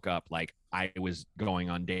and I broke up, like I was going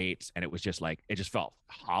on dates and it was just like it just felt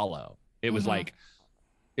hollow. It was like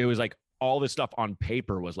all this stuff on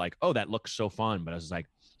paper was like, oh, that looks so fun. But I was like,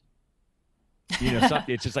 you know,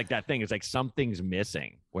 it's just like that thing. It's like something's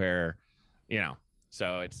missing where, you know,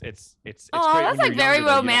 so it's oh, great that's like very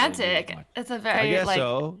romantic. It's a very, I guess like,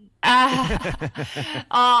 so. Well,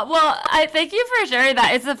 I thank you for sharing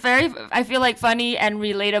that. It's a very, I feel like funny and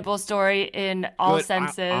relatable story in all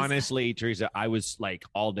senses. Honestly, Teresa, I was like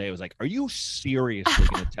all day, I was like, are you seriously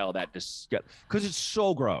going to tell that? Because it's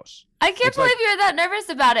so gross. I can't believe you're that nervous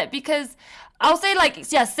about it because I'll say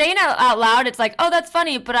like, yeah, saying it out loud, it's like, oh, that's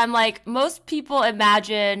funny. But I'm like, most people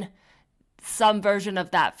imagine some version of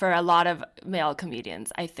that for a lot of male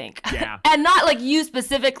comedians, I think. Yeah. And not like you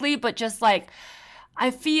specifically, but just like, I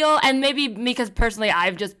feel, and maybe because personally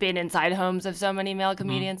I've just been inside homes of so many male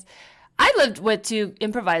comedians. I lived with 2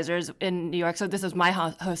 improvisers in New York, so this was my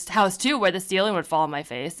house too, where the ceiling would fall on my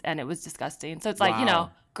face, and it was disgusting. So it's like, you know,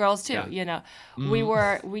 girls too, you know.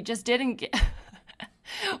 We just didn't get,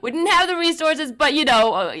 we didn't have the resources, but you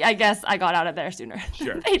know, I guess I got out of there sooner.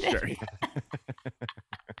 Sure.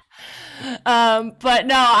 But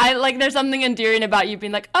no, I like, there's something endearing about you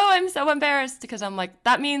being like, oh, I'm so embarrassed, because I'm like,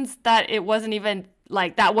 that means that it wasn't even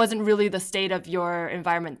like, that wasn't really the state of your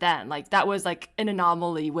environment then. Like that was like an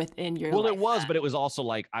anomaly within your life. Well, it was, then. But it was also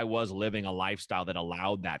like I was living a lifestyle that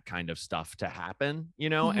allowed that kind of stuff to happen, you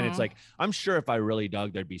know? And it's like, I'm sure if I really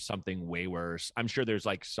dug, there'd be something way worse. I'm sure there's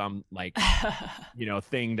like some like, you know,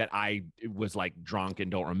 thing that I was like drunk and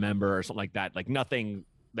don't remember or something like that. Like nothing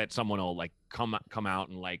that someone will like come out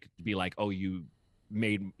and like be like, oh, you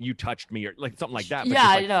touched me or like something like that. But yeah,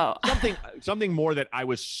 like, I know. something more that it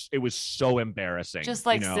was so embarrassing. Just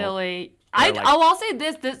like, you know? Silly. Like, I'll say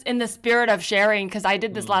this in the spirit of sharing, because I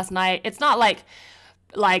did this last night. It's not like,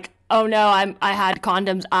 oh no, I had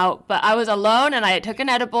condoms out, but I was alone and I took an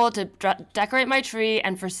edible to decorate my tree,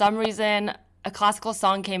 and for some reason a classical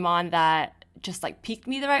song came on that just like piqued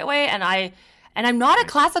me the right way, and I'm not a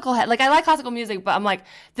classical head. Like, I like classical music, but I'm like,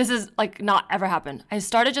 this is like not ever happened. I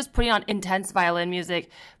started just putting on intense violin music,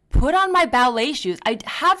 put on my ballet shoes. I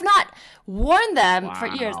have not worn them for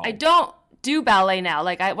years. I don't do ballet now.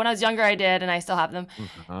 Like when I was younger, I did, and I still have them.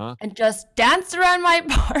 And just danced around my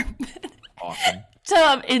apartment. Awesome.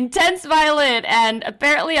 To intense violin. And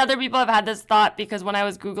apparently other people have had this thought, because when I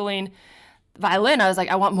was Googling violin, I was like,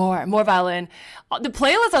 I want more violin. The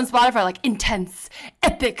playlist on Spotify are like intense,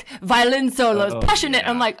 epic violin solos, passionate.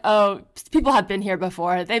 I'm like, oh, people have been here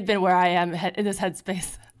before. They've been where I am in this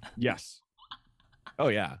headspace. Yes. Oh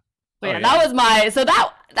yeah. But yeah, that was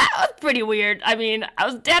that was pretty weird. I mean, I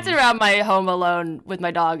was dancing around my home alone with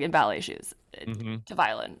my dog in ballet shoes to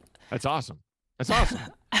violin. That's awesome.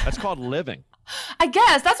 That's called living. I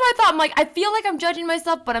guess that's why I thought, I'm like, I feel like I'm judging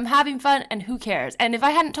myself, but I'm having fun, and who cares? And if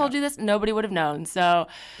I hadn't told you this, nobody would have known. So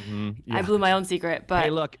I blew my own secret. But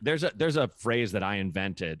hey, look, there's a phrase that I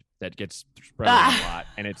invented that gets spread a lot,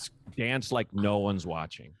 and it's dance like no one's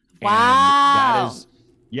watching. Wow. And that is,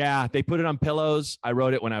 yeah, they put it on pillows. I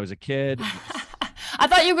wrote it when I was a kid. I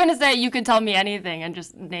thought you were going to say you can tell me anything and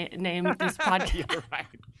just name this podcast. You're right.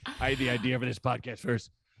 I had the idea for this podcast first.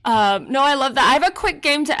 No, I love that. I have a quick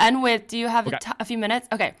game to end with. Do you have a few minutes?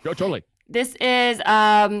 Okay. Oh, totally. This is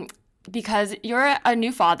because you're a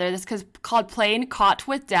new father. This is called Playing Caught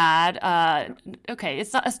with Dad. Okay,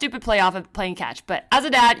 it's not a stupid play off of playing catch, but as a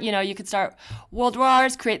dad, you could start world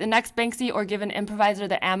wars, create the next Banksy, or give an improviser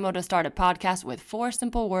the ammo to start a podcast with 4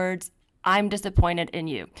 simple words: I'm disappointed in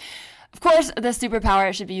you. Of course, this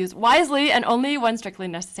superpower should be used wisely and only when strictly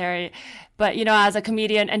necessary. But, as a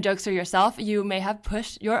comedian and jokester yourself, you may have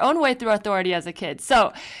pushed your own way through authority as a kid.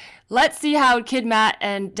 So let's see how Kid Matt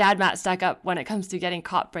and Dad Matt stack up when it comes to getting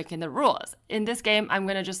caught breaking the rules. In this game, I'm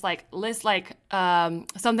going to just list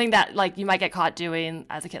something that you might get caught doing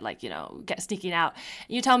as a kid, get sneaking out.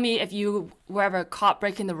 You tell me if you were ever caught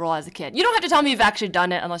breaking the rule as a kid. You don't have to tell me you've actually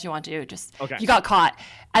done it unless you want to. Just okay. You got caught.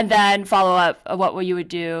 And then follow up what you would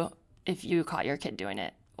do if you caught your kid doing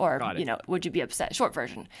it, or would you be upset? Short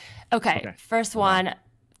version. Okay. First one,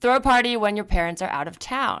 throw a party when your parents are out of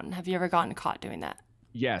town. Have you ever gotten caught doing that?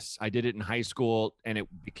 Yes, I did it in high school, and it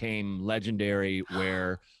became legendary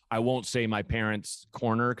where I won't say my parents'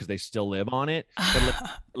 corner because they still live on it. But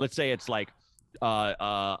let's say it's let's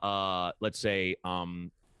say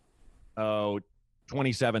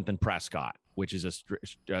 27th and Prescott, which is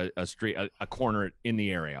a corner in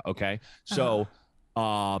the area. Okay, so.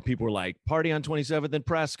 People were like, party on 27th and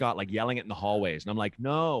Prescott, yelling it in the hallways. And I'm like,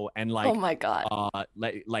 no. And oh my God.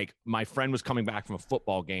 My friend was coming back from a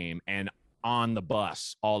football game, and on the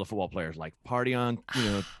bus, all the football players party on,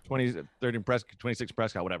 23rd and Prescott, 26th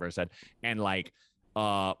Prescott, whatever I said. And my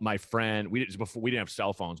friend, we didn't have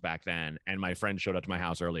cell phones back then. And my friend showed up to my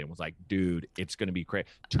house early and was like, dude, it's going to be crazy.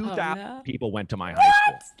 2,000 people went to my high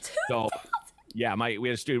school. So yeah, we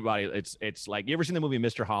had a student body. It's like, you ever seen the movie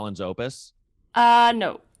Mr. Holland's Opus?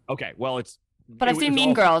 No. Okay, well, But I've seen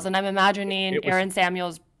Mean Girls, and I'm imagining Aaron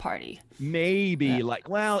Samuels' party. Maybe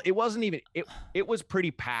it wasn't even. It was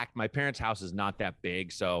pretty packed. My parents' house is not that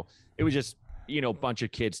big, so it was just a bunch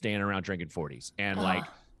of kids standing around drinking 40s. And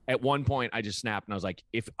at one point, I just snapped and I was like,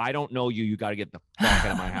 "If I don't know you, you got to get the fuck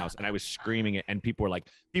out of my house." And I was screaming it, and people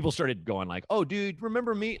started going "Oh, dude,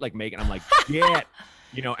 remember me?" Making. I'm like, "Get,"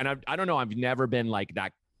 And I don't know. I've never been like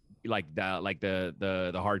that.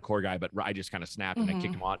 The hardcore guy, but I just kind of snapped and I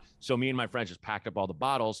kicked him out. So me and my friends just packed up all the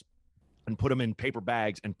bottles and put them in paper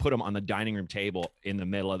bags and put them on the dining room table in the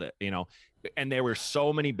middle of and there were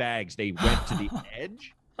so many bags, they went to the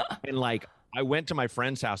edge. And I went to my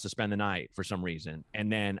friend's house to spend the night for some reason.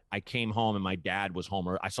 And then I came home and my dad was home,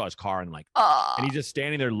 or I saw his car and and he's just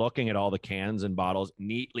standing there looking at all the cans and bottles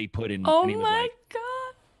neatly put in. Oh and he was my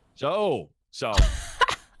God. So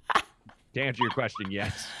to answer your question,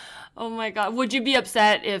 yes. Oh my God. Would you be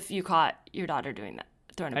upset if you caught your daughter doing that?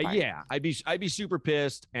 Throwing a party? Yeah, I'd be super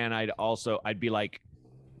pissed. And I'd be like,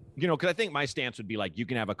 because I think my stance would be you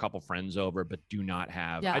can have a couple friends over, but do not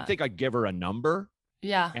have, I think I'd give her a number.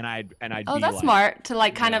 Yeah. And I'd oh, that's smart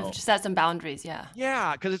to kind of set some boundaries. Yeah.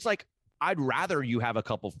 Yeah. Cause it's I'd rather you have a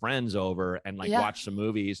couple friends over and watch some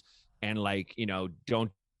movies and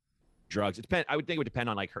don't drugs. I would think it would depend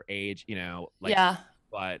on her age, yeah.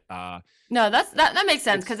 But no, that makes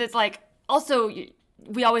sense because it's also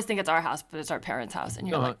we always think it's our house, but it's our parents' house, and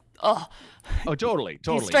you're oh, totally,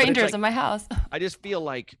 these strangers in my house. I just feel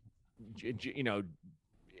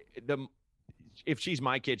if she's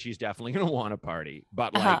my kid, she's definitely gonna want a party.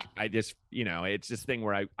 But I just it's this thing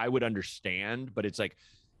where I would understand, but it's I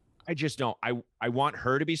just don't. I want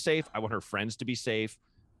her to be safe. I want her friends to be safe.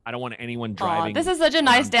 I don't want anyone driving. This is such a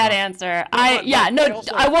nice dad answer. I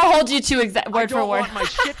won't hold you to word for word. I don't want my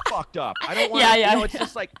shit fucked up. I don't want. It's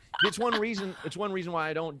just it's one reason. It's one reason why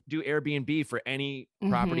I don't do Airbnb for any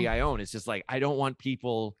property I own. It's just I don't want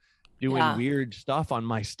people doing weird stuff on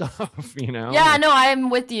my stuff. Yeah, no, I'm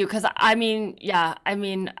with you because I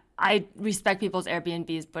respect people's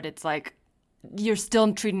Airbnbs, but it's you're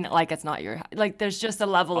still treating it like it's not your there's just a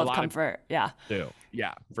level of comfort. Yeah,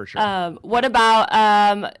 for sure. What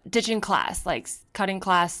about ditching class, cutting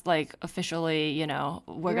class, officially,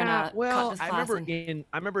 we're gonna cut this class.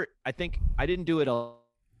 I think I didn't do it I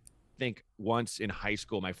think once in high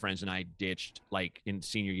school my friends and I ditched in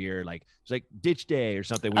senior year, it was ditch day or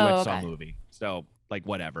something. We went and saw a movie. So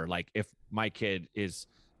whatever, if my kid is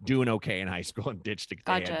doing okay in high school and ditched a day,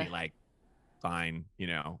 gotcha. I'd be fine,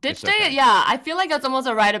 Ditch day, yeah. I feel that's almost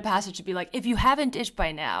a rite of passage to be if you haven't ditched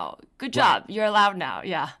by now, good job. Right. You're allowed now.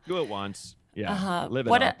 Yeah. Do it once. Yeah. Live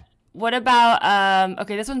it up. What about,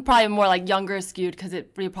 okay, this one's probably more younger skewed because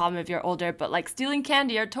it'd be a problem if you're older, but stealing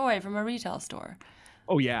candy or toy from a retail store.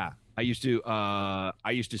 Oh, yeah. I used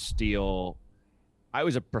to steal. I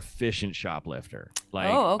was a proficient shoplifter.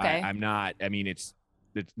 Oh, okay. I'm not, it's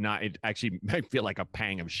not, it actually might feel like a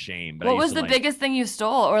pang of shame. But what was the biggest thing you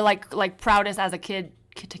stole or proudest as a kid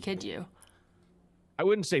to kid you? I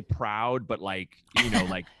wouldn't say proud, but like,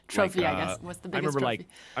 like Trophy, like, I guess. What's the I biggest remember trophy?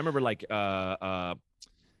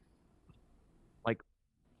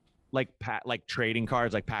 like like trading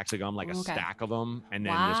cards, like packs of gum, like a Okay. stack of them, and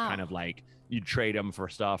then just Wow. kind of like you trade them for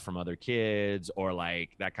stuff from other kids, or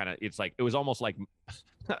like that kind of. It's like it was almost like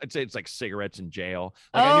I'd say it's like cigarettes in jail.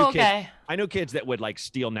 Like Oh, kids, okay. I know kids that would like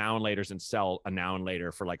steal Now and Laters and sell a Now and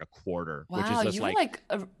Later for like a quarter, which is Wow, just you were like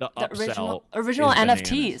like the original upsell is NFTs.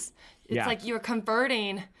 bananas. It's Yeah. like you're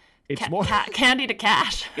converting It's more. candy to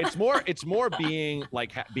cash. It's more being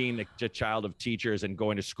like being the child of teachers and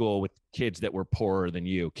going to school with kids that were poorer than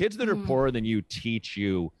you. Kids that are Mm. poorer than you teach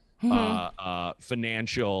you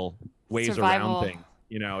financial ways Survival. around things.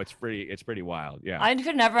 It's pretty wild. Yeah. I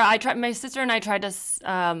could never. I tried. My sister and I tried to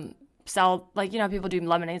sell, like, people do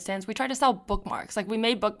lemonade stands. We tried to sell bookmarks. Like, we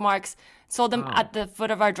made bookmarks, sold them at the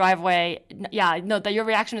foot of our driveway. Yeah, no, that your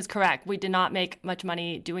reaction is correct. We did not make much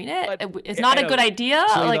money doing it. But It's not a good idea.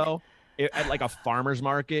 Actually, Like, though, at like a farmer's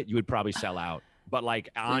market, you would probably sell out. But like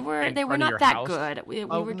in they were front of not your that house- good. We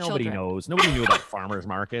Oh, were nobody children. knows. Nobody knew about farmers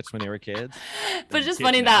markets when they were kids. But it's just Kids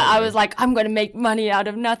funny now that I do. was like, I'm going to make money out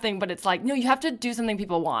of nothing. But it's like, no, you have to do something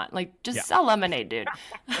people want. Like, just Yeah. sell lemonade, dude.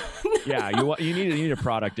 Yeah, you need a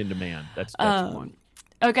product in demand. That's one.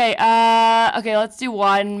 Okay, okay, let's do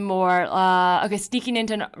one more. Okay, sneaking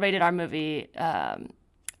into a rated R movie.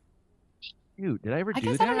 Dude, did I ever I do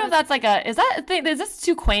guess that? I don't know if that's like is that a thing? Is this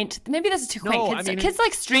too quaint? Maybe this is too quaint. No, Kids, I mean, kids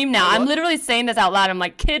like stream now. you know I'm what? literally saying this out loud. I'm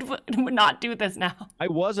like, kid would not do this now. I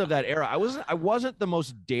was of that era. I wasn't the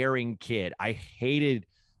most daring kid. I hated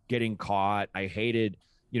getting caught. I hated,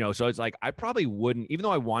 so it's like I probably wouldn't, even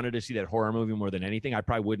though I wanted to see that horror movie more than anything, I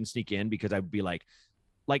probably wouldn't sneak in because I'd be like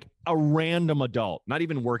a random adult, not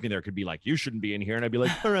even working there, could be like, you shouldn't be in here, and I'd be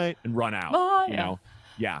like, all right, and run out. Oh, you yeah. know?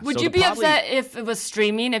 Yeah. Would so you be probably- upset if it was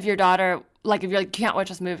streaming? If your daughter, like, if you're like, you can't watch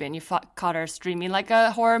this movie, and you caught her streaming like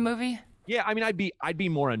a horror movie? Yeah, I mean, I'd be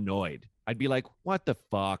more annoyed. I'd be like, what the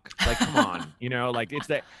fuck? Like, come on, like it's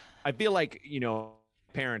that. I feel like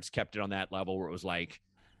parents kept it on that level where it was like,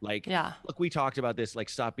 Yeah. look, we talked about this, like,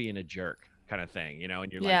 stop being a jerk kind of thing,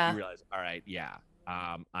 and you're like, Yeah. you realize, all right, yeah,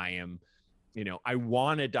 I am, I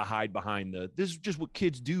wanted to hide behind this is just what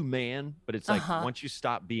kids do, man. But it's like, once you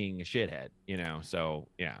stop being a shithead, so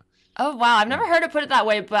yeah. Oh wow, I've never heard it put it that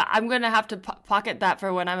way, but I'm gonna have to pocket that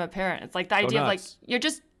for when I'm a parent. It's like the idea of like nuts.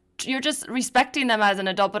 you're just respecting them as an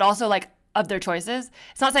adult, but also like of their choices.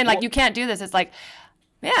 It's not saying like Well- you can't do this. It's like,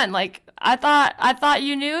 man, like I thought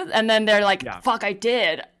you knew, and then they're like, Yeah. fuck, I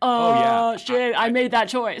did. Oh, yeah. Shit, I made that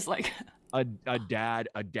choice. Like, A dad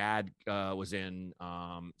was in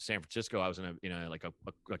San Francisco. I was in a like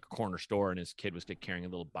a corner store, and his kid was carrying a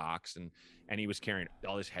little box, and he was carrying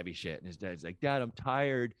all this heavy shit, and his dad's like, Dad, I'm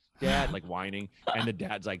tired, Dad, like whining, and the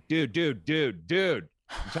dad's like, dude,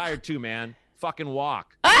 I'm tired too, man, fucking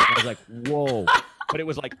walk. And I was like, whoa. But it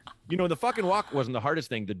was like, the fucking walk wasn't the hardest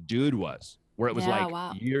thing. The dude was, where it was Yeah, like,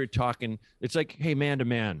 wow. you're talking, it's like, hey, man to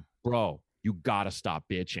man, bro, you gotta stop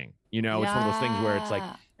bitching. It's one of those things where it's like,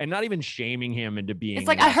 Yeah. and not even shaming him into being it's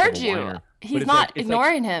like, less I of heard a you. whiner, but He's it's not like- it's like-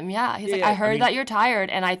 ignoring him. Yeah, he's like, Yeah, I I heard mean- that you're tired,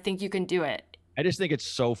 and I think you can do it. I just think it's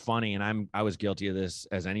so funny, and I was guilty of this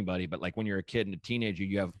as anybody, but like when you're a kid and a teenager,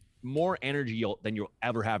 you have more energy than you'll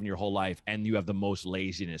ever have in your whole life, and you have the most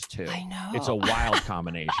laziness too. I know. It's a wild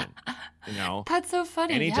combination, That's so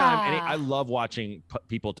funny. Anytime, yeah. I love watching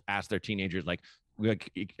people ask their teenagers like,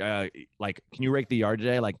 can you rake the yard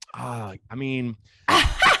today? Like, I mean,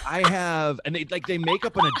 I have, and they make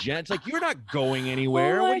up an agenda. It's like, you're not going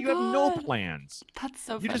anywhere. Oh my What do you have no God. plans? That's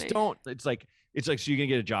so You funny. just don't. It's like, so you're gonna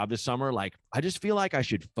get a job this summer. Like, I just feel like I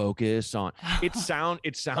should focus on. It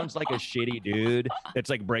sounds like a shitty dude that's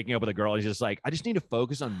like breaking up with a girl. He's just like, I just need to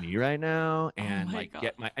focus on me right now and my like God.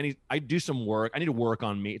 get my. I do some work. I need to work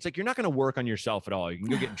on me. It's like, you're not gonna work on yourself at all. You can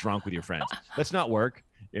go get drunk with your friends. That's not work.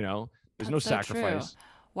 There's no That's so true. sacrifice.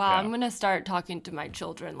 Wow, Yeah. I'm gonna start talking to my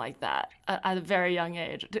children like that at a very young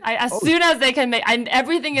age. As soon as they can make, and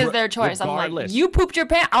everything is their choice. I'm like, regardless. you pooped your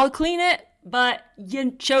pants, I'll clean it, but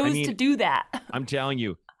you chose to do that. I'm telling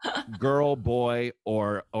you, girl, boy,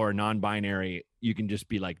 or non-binary, you can just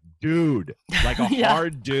be like, dude, like a Yeah.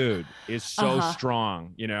 hard dude is so Uh-huh.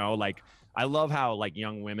 strong. Like, I love how like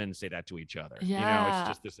young women say that to each other. Yeah. It's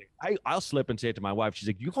just this thing. I'll slip and say it to my wife. She's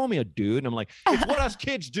like, you call me a dude? And I'm like, it's what us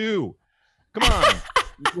kids do. Come on.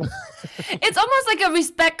 It's almost like a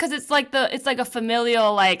respect because it's like a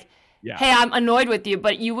familial like, Yeah. hey, I'm annoyed with you,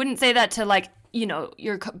 but you wouldn't say that to like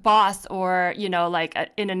your boss or like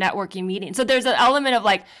in a networking meeting. So there's an element of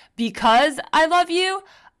like, because I love you,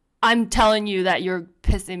 I'm telling you that you're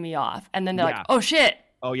pissing me off, and then they're Yeah. like, oh shit,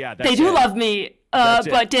 Oh yeah. That's they do it. love me. That's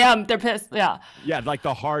it. But damn, they're pissed. Yeah. Yeah, like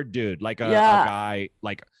the hard dude, like a Yeah. guy,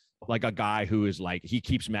 like a guy who is like he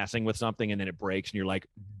keeps messing with something and then it breaks, and you're like,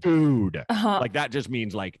 dude, like that just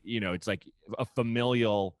means like it's like a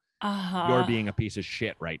familial. You're being a piece of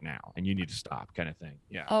shit right now, and you need to stop, kind of thing.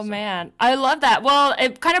 Yeah. Oh man, I love that. Well,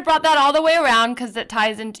 it kind of brought that all the way around because it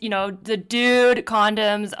ties into the dude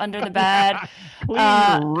condoms under the bed.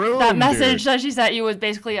 That message that she sent you was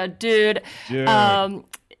basically a dude.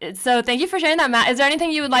 So thank you for sharing that, Matt. Is there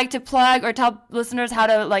anything you would like to plug or tell listeners how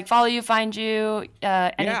to like follow you, find you,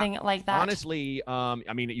 anything like that? Honestly,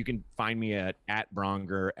 I mean, you can find me at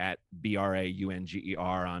Braunger, at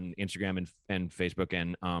BRAUNGER on Instagram and Facebook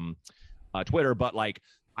and Twitter. But like,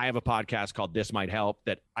 I have a podcast called This Might Help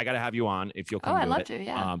that I got to have you on if you'll come. I'd love to.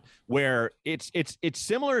 Yeah. Where it's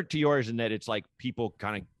similar to yours in that it's like people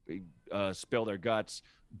kind of spill their guts.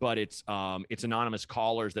 But it's anonymous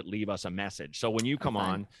callers that leave us a message. So when you come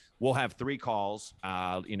on, we'll have 3 calls,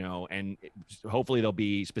 and hopefully they'll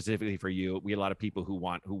be specifically for you. We have a lot of people who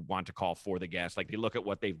want to call for the guest. Like they look at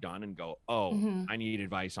what they've done and go, oh, I need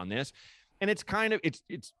advice on this. And it's kind of,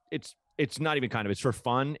 it's not even kind of, it's for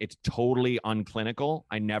fun. It's totally unclinical.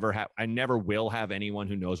 I never will have anyone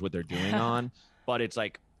who knows what they're doing on, but it's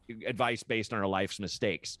like advice based on our life's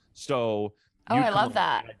mistakes. So I love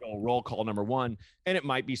that. I go roll call number 1, and it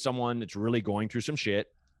might be someone that's really going through some shit,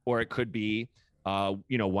 or it could be,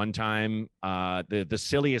 one time, the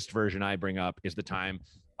silliest version I bring up is the time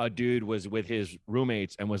a dude was with his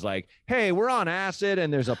roommates and was like, "Hey, we're on acid,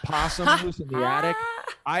 and there's a possum loose in the attic.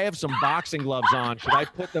 I have some boxing gloves on. Should I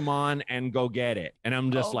put them on and go get it?" And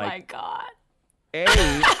I'm just like, "Oh my God.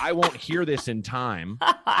 I won't hear this in time.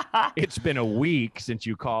 It's been a week since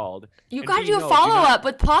you called. You got to do a follow-up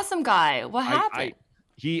with Possum Guy. What happened?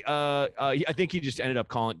 I think he just ended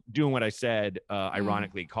up doing what I said,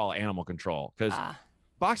 ironically, call animal control, because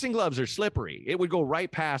boxing gloves are slippery. It would go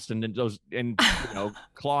right past and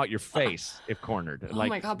claw at your face if cornered. Oh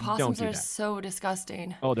my God, possums are so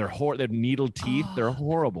disgusting. Oh, they're needle teeth. They're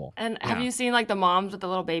horrible. And have you seen like the moms with the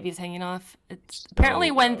little babies hanging off? It's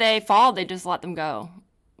apparently when they fall, they just let them go,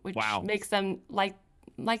 which makes them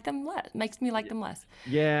makes me like them less.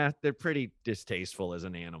 Yeah, they're pretty distasteful as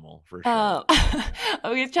an animal for sure.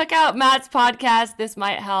 Okay, check out Matt's podcast, This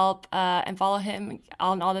Might Help, and follow him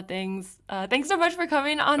on all the things. Thanks so much for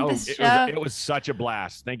coming on this show. It was such a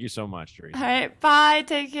blast. Thank you so much, Teresa. All right, bye.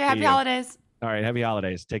 Take care. Happy holidays. All right, happy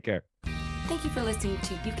holidays. Take care. Thank you for listening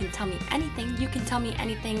to You Can Tell Me Anything. You Can Tell Me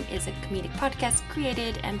Anything is a comedic podcast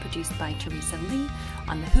created and produced by Teresa Lee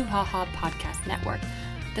on the Hoo Ha Ha Podcast Network.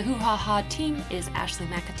 The Hoo Ha Ha team is Ashley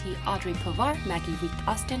McAtee, Audrey Povar, Maggie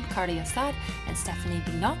Reed-Austin, Cardi Assad, and Stephanie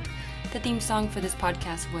Bignot. The theme song for this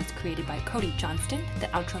podcast was created by Cody Johnston. The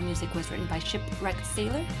outro music was written by Shipwrecked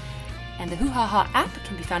Sailor. And the Hoo Ha Ha app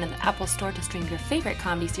can be found in the Apple Store to stream your favorite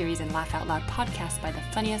comedy series and laugh out loud podcasts by the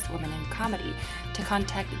funniest women in comedy. To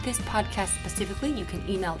contact this podcast specifically, you can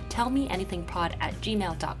email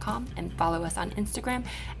tellmeanythingpod@gmail.com and follow us on Instagram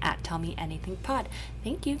 @tellmeanythingpod.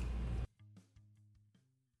 Thank you.